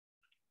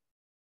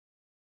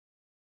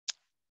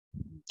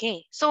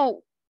 Okay,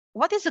 so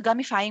what is the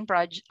gamifying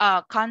project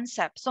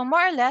concept? So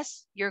more or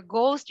less, your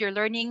goals, your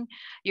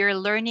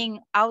learning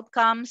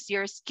outcomes,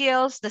 your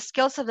skills, the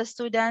skills of the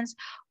students,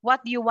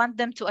 what do you want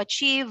them to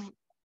achieve,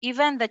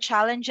 even the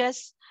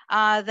challenges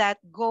that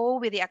go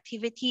with the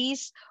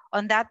activities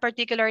on that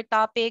particular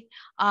topic.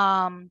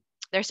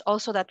 There's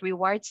also that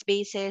rewards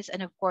basis,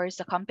 and of course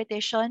the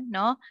competition.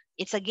 No,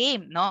 it's a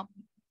game. No,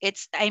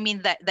 I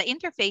mean the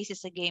interface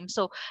is a game,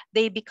 so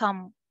they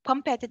become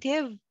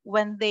competitive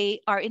when they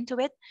are into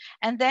it.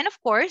 And then of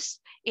course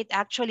it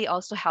actually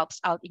also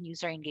helps out in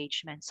user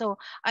engagement. So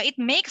it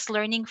makes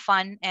learning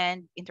fun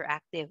and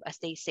interactive, as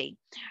they say.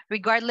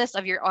 Regardless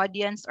of your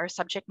audience or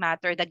subject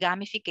matter, the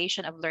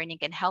gamification of learning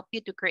can help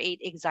you to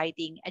create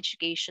exciting,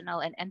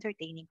 educational, and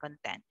entertaining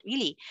content.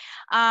 Really,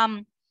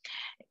 um,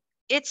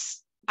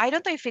 it's I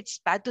don't know if it's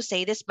bad to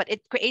say this, but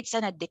it creates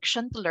an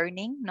addiction to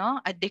learning. No,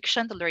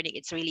 addiction to learning.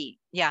 It's really,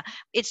 yeah,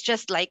 it's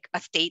just like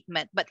a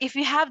statement. But if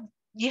you had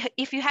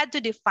to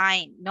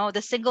define, no,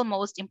 the single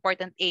most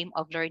important aim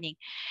of learning,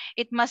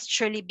 it must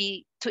surely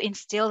be to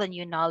instill the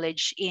new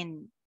knowledge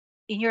in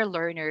your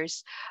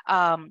learners,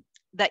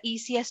 the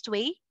easiest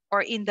way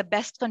or in the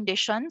best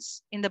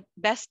conditions, in the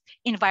best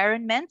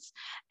environments,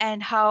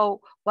 and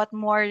what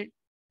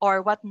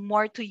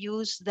more to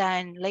use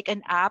than like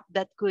an app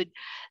that could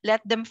let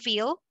them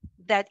feel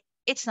that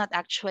it's not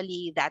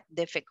actually that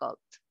difficult.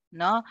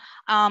 No,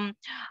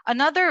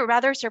 another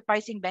rather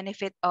surprising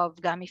benefit of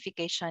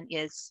gamification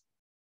is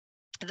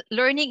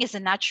learning is a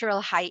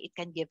natural high it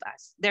can give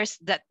us. There's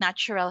that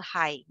natural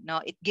high. No,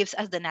 it gives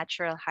us the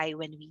natural high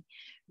when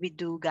we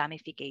do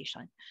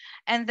gamification.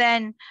 And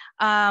then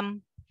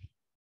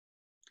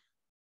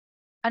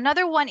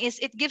another one is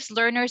it gives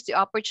learners the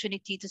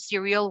opportunity to see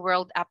real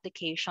world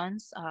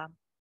applications.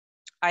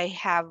 I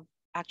have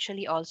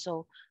actually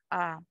also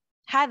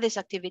had this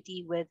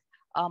activity with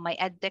my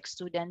EdTech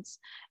students,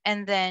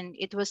 and then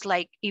it was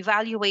like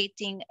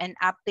evaluating an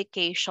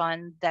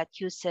application that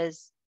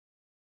uses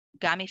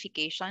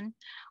gamification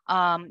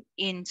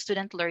in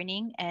student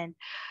learning. And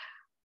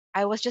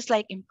I was just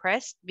like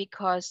impressed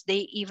because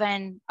they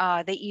even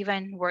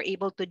were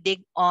able to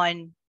dig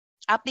on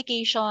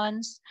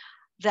applications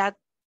that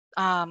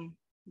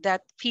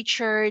that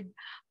featured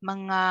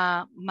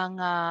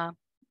mga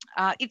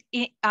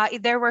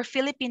there were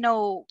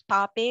Filipino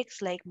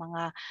topics like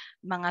mga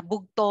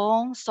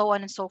bugtong, so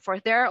on and so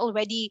forth. There are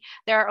already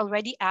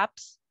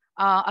apps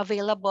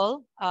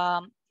available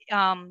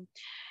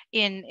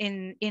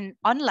in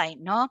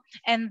online, no?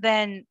 And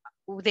then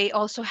they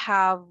also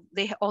have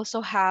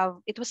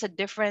it was a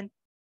different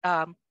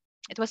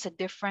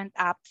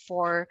app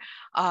for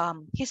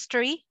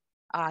history,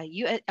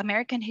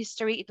 American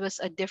history. It was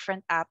a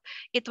different app.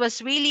 It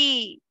was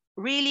really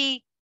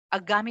a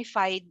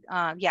gamified,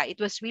 yeah, it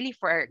was really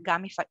for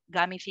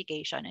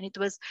gamification, and it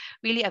was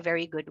really a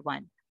very good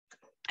one.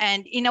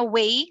 And in a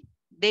way,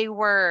 they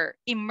were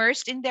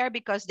immersed in there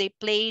because they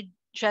played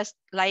just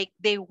like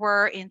they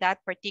were in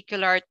that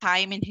particular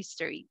time in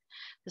history.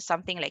 So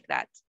something like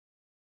that.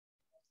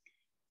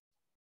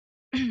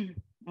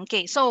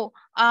 Okay, so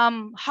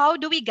how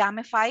do we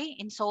gamify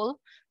in Soul?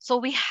 So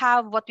we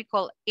have what we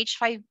call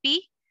H5P.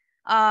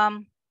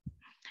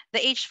 The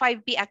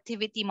H5P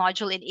activity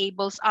module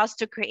enables us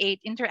to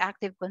create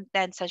interactive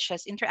content such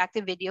as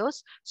interactive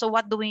videos. So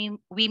what do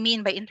we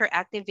mean by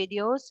interactive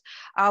videos?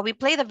 We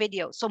play the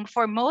video. So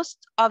for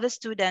most of the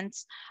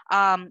students,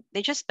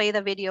 they just play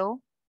the video.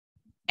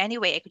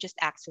 Anyway, I could just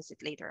access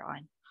it later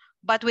on.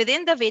 But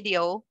within the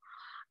video,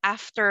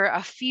 after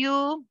a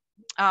few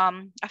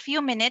a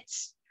few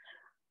minutes,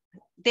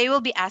 they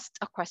will be asked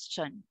a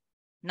question.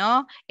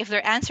 No, if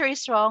their answer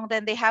is wrong,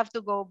 then they have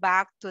to go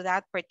back to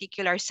that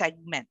particular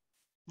segment.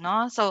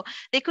 No, so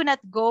they could not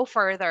go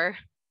further.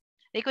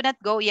 They could not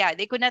go, yeah,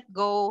 they could not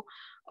go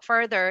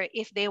further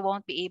if they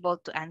won't be able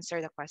to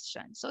answer the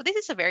question. So this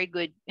is a very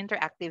good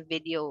interactive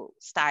video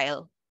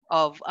style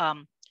of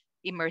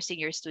immersing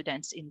your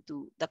students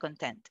into the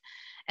content.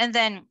 And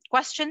then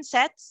question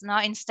sets,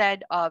 now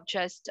instead of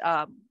just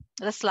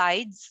the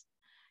slides,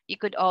 you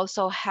could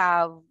also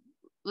have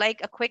like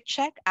a quick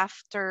check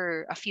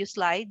after a few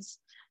slides.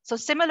 So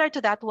similar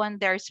to that one,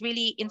 there's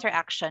really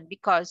interaction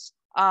because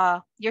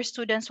your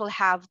students will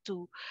have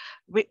to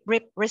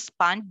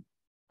respond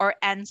or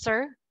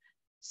answer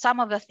some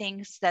of the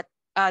things that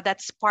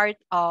that's part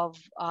of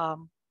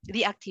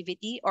the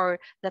activity or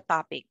the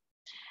topic.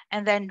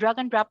 And then drag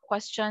and drop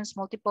questions,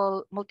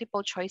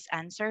 multiple choice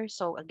answers.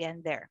 So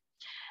again there.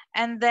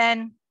 And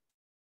then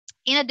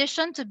in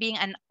addition to being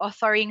an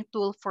authoring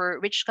tool for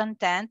rich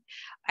content,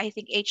 I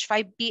think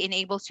H5P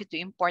enables you to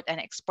import and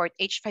export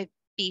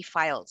H5P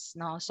files.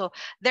 No, so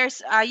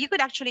there's you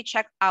could actually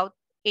check out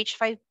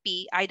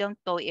H5P. I don't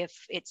know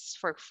if it's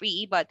for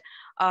free, but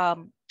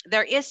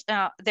there is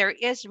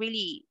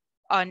really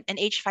an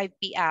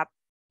H5P app,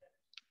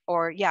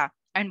 or yeah,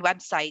 and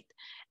website,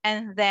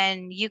 and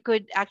then you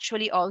could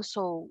actually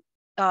also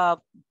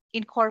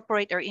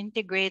incorporate or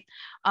integrate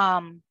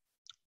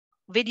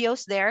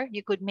videos there.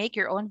 You could make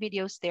your own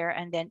videos there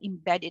and then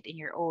embed it in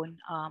your own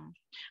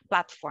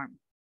platform.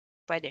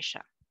 Pwede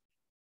siya.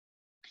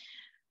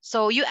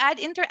 So you add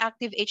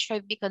interactive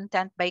H5P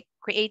content by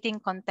creating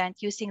content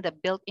using the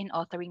built-in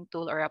authoring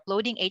tool or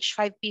uploading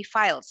H5P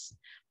files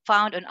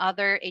found on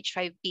other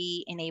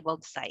H5P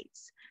enabled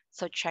sites.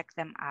 So check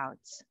them out.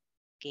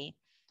 Okay.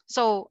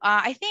 So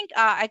I think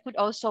I could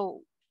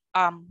also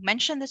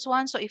mention this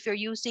one. So if you're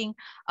using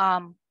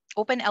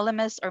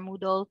OpenLMS or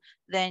Moodle,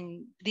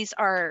 then these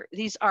are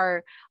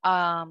the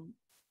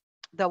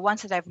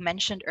ones that I've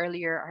mentioned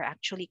earlier are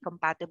actually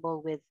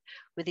compatible with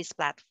these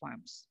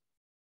platforms.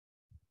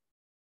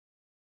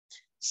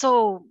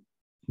 So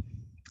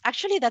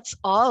actually that's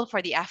all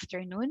for the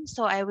afternoon.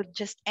 So I would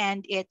just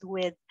end it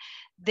with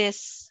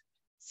this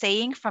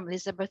saying from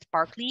Elizabeth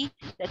Barkley,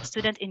 that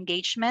student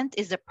engagement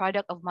is the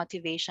product of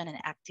motivation and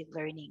active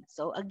learning.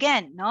 So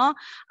again, no,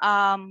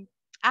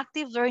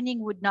 active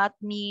learning would not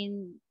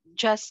mean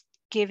just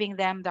giving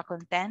them the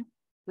content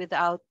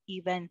without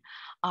even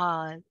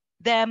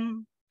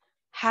them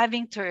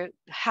having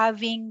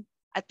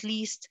at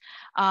least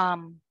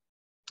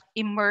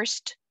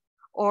immersed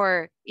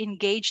or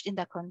engaged in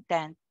the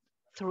content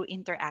through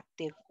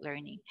interactive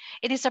learning.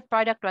 It is a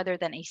product rather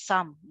than a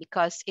sum,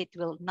 because it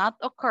will not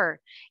occur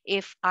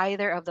if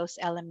either of those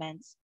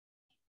elements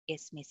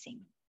is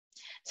missing.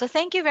 So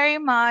thank you very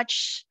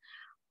much.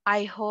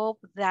 I hope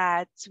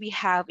that we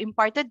have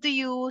imparted to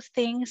you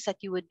things that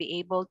you would be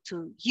able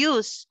to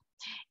use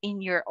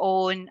in your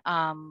own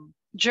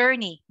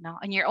journey, no?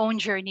 On your own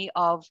journey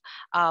of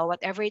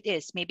whatever it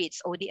is. Maybe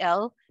it's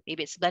ODL,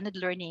 maybe it's blended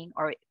learning,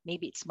 or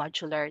maybe it's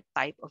modular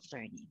type of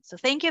learning. So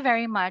thank you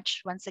very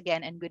much once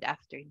again, and good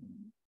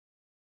afternoon.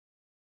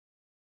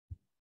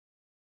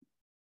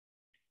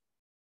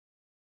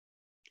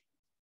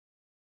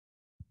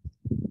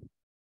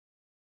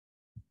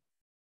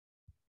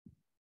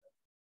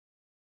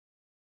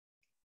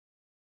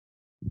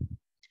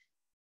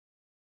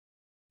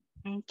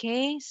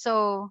 Okay,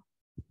 so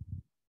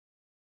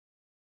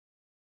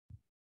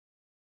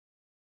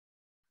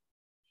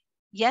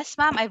yes,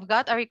 ma'am, I've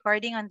got a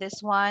recording on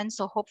this one.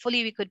 So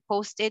hopefully we could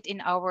post it in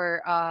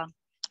our,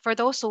 for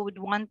those who would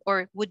want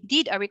or would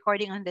need a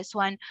recording on this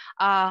one,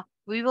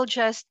 we will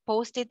just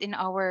post it in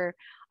our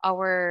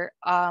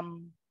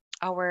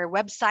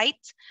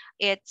website.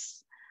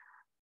 It's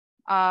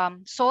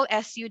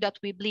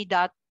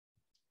soulsu.weebly.com.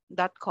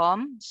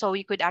 So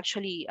you could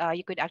actually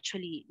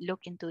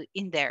look into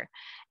in there.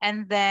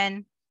 And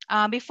then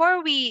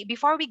before we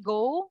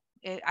go,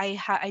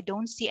 I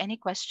don't see any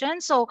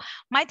questions, so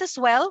might as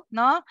well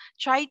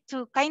try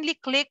to kindly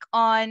click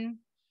on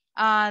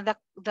the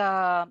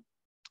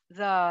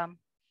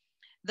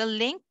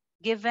link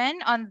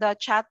given on the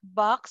chat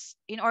box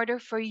in order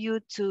for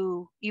you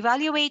to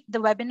evaluate the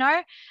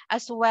webinar,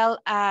 as well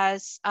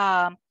as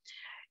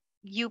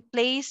you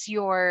place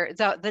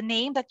the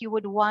name that you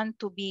would want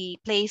to be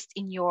placed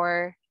in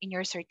your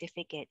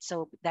certificate.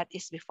 So that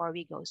is before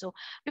we go. So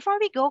before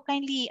we go,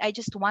 kindly, I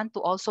just want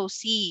to also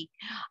see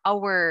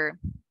our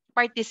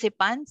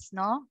participants,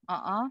 no?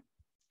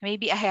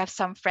 Maybe I have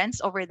some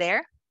friends over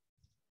there.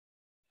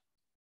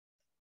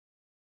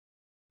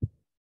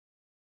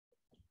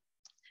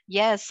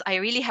 Yes, I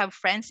really have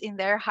friends in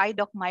there. Hi,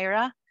 Doc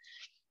Myra.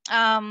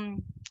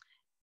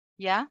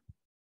 Yeah.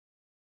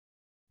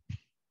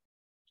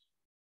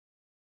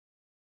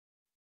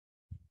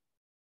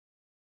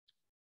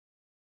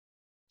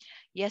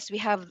 Yes, we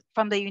have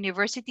from the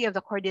University of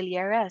the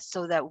Cordilleras,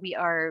 so that we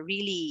are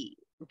really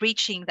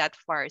reaching that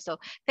far. So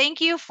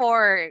thank you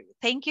for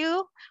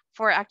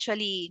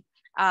actually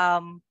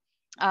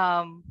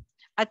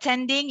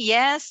attending.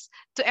 Yes,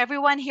 to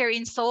everyone here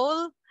in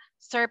Seoul,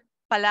 Sir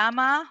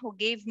Palama, who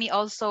gave me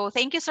also,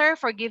 thank you, sir,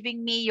 for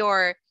giving me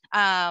your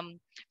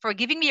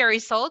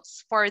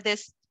results for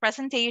this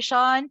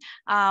presentation.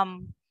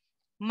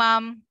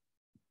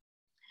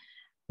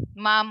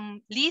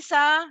 Ma'am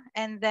Lisa,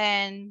 and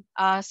then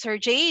Sir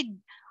Jade.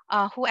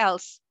 Who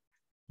else?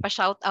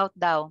 Pa-shout out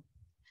daw.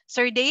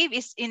 Sir Dave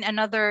is in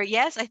another,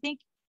 yes, I think,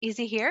 is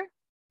he here?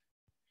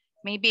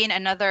 Maybe in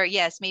another,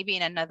 yes, maybe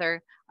in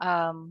another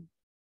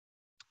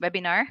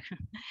webinar.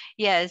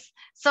 Yes.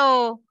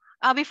 So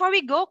before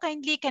we go,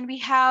 kindly, can we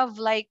have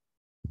like,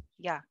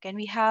 yeah, can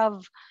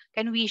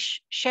we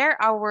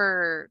share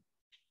our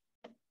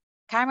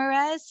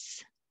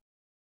cameras?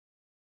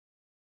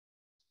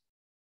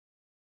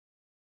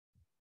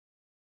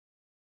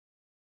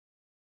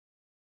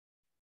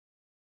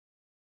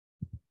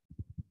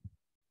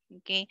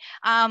 Okay.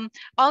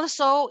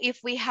 Also,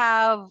 if we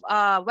have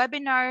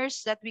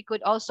webinars that we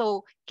could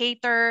also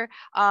cater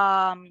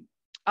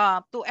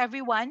to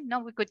everyone, no,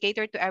 we could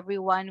cater to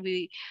everyone.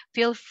 We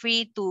feel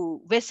free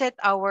to visit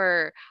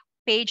our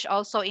page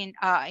also in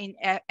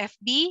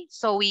FB.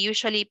 So we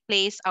usually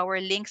place our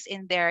links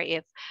in there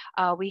if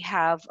we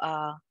have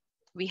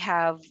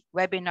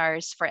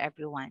webinars for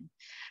everyone.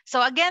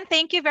 So again,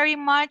 thank you very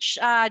much.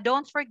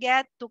 Don't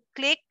forget to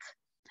click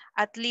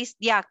at least,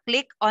 yeah,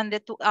 click on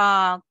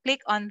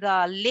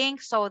the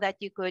link so that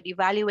you could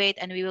evaluate,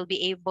 and we will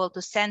be able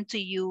to send to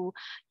you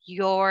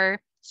your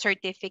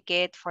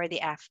certificate for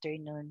the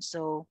afternoon.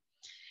 So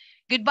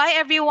goodbye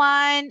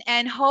everyone,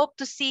 and hope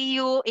to see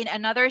you in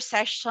another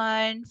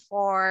session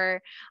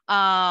for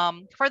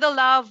the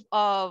love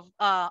of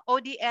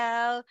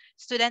ODL,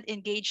 student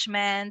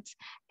engagement,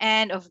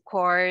 and of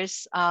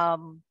course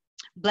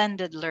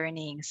blended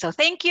learning. So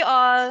thank you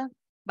all.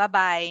 Bye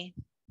bye.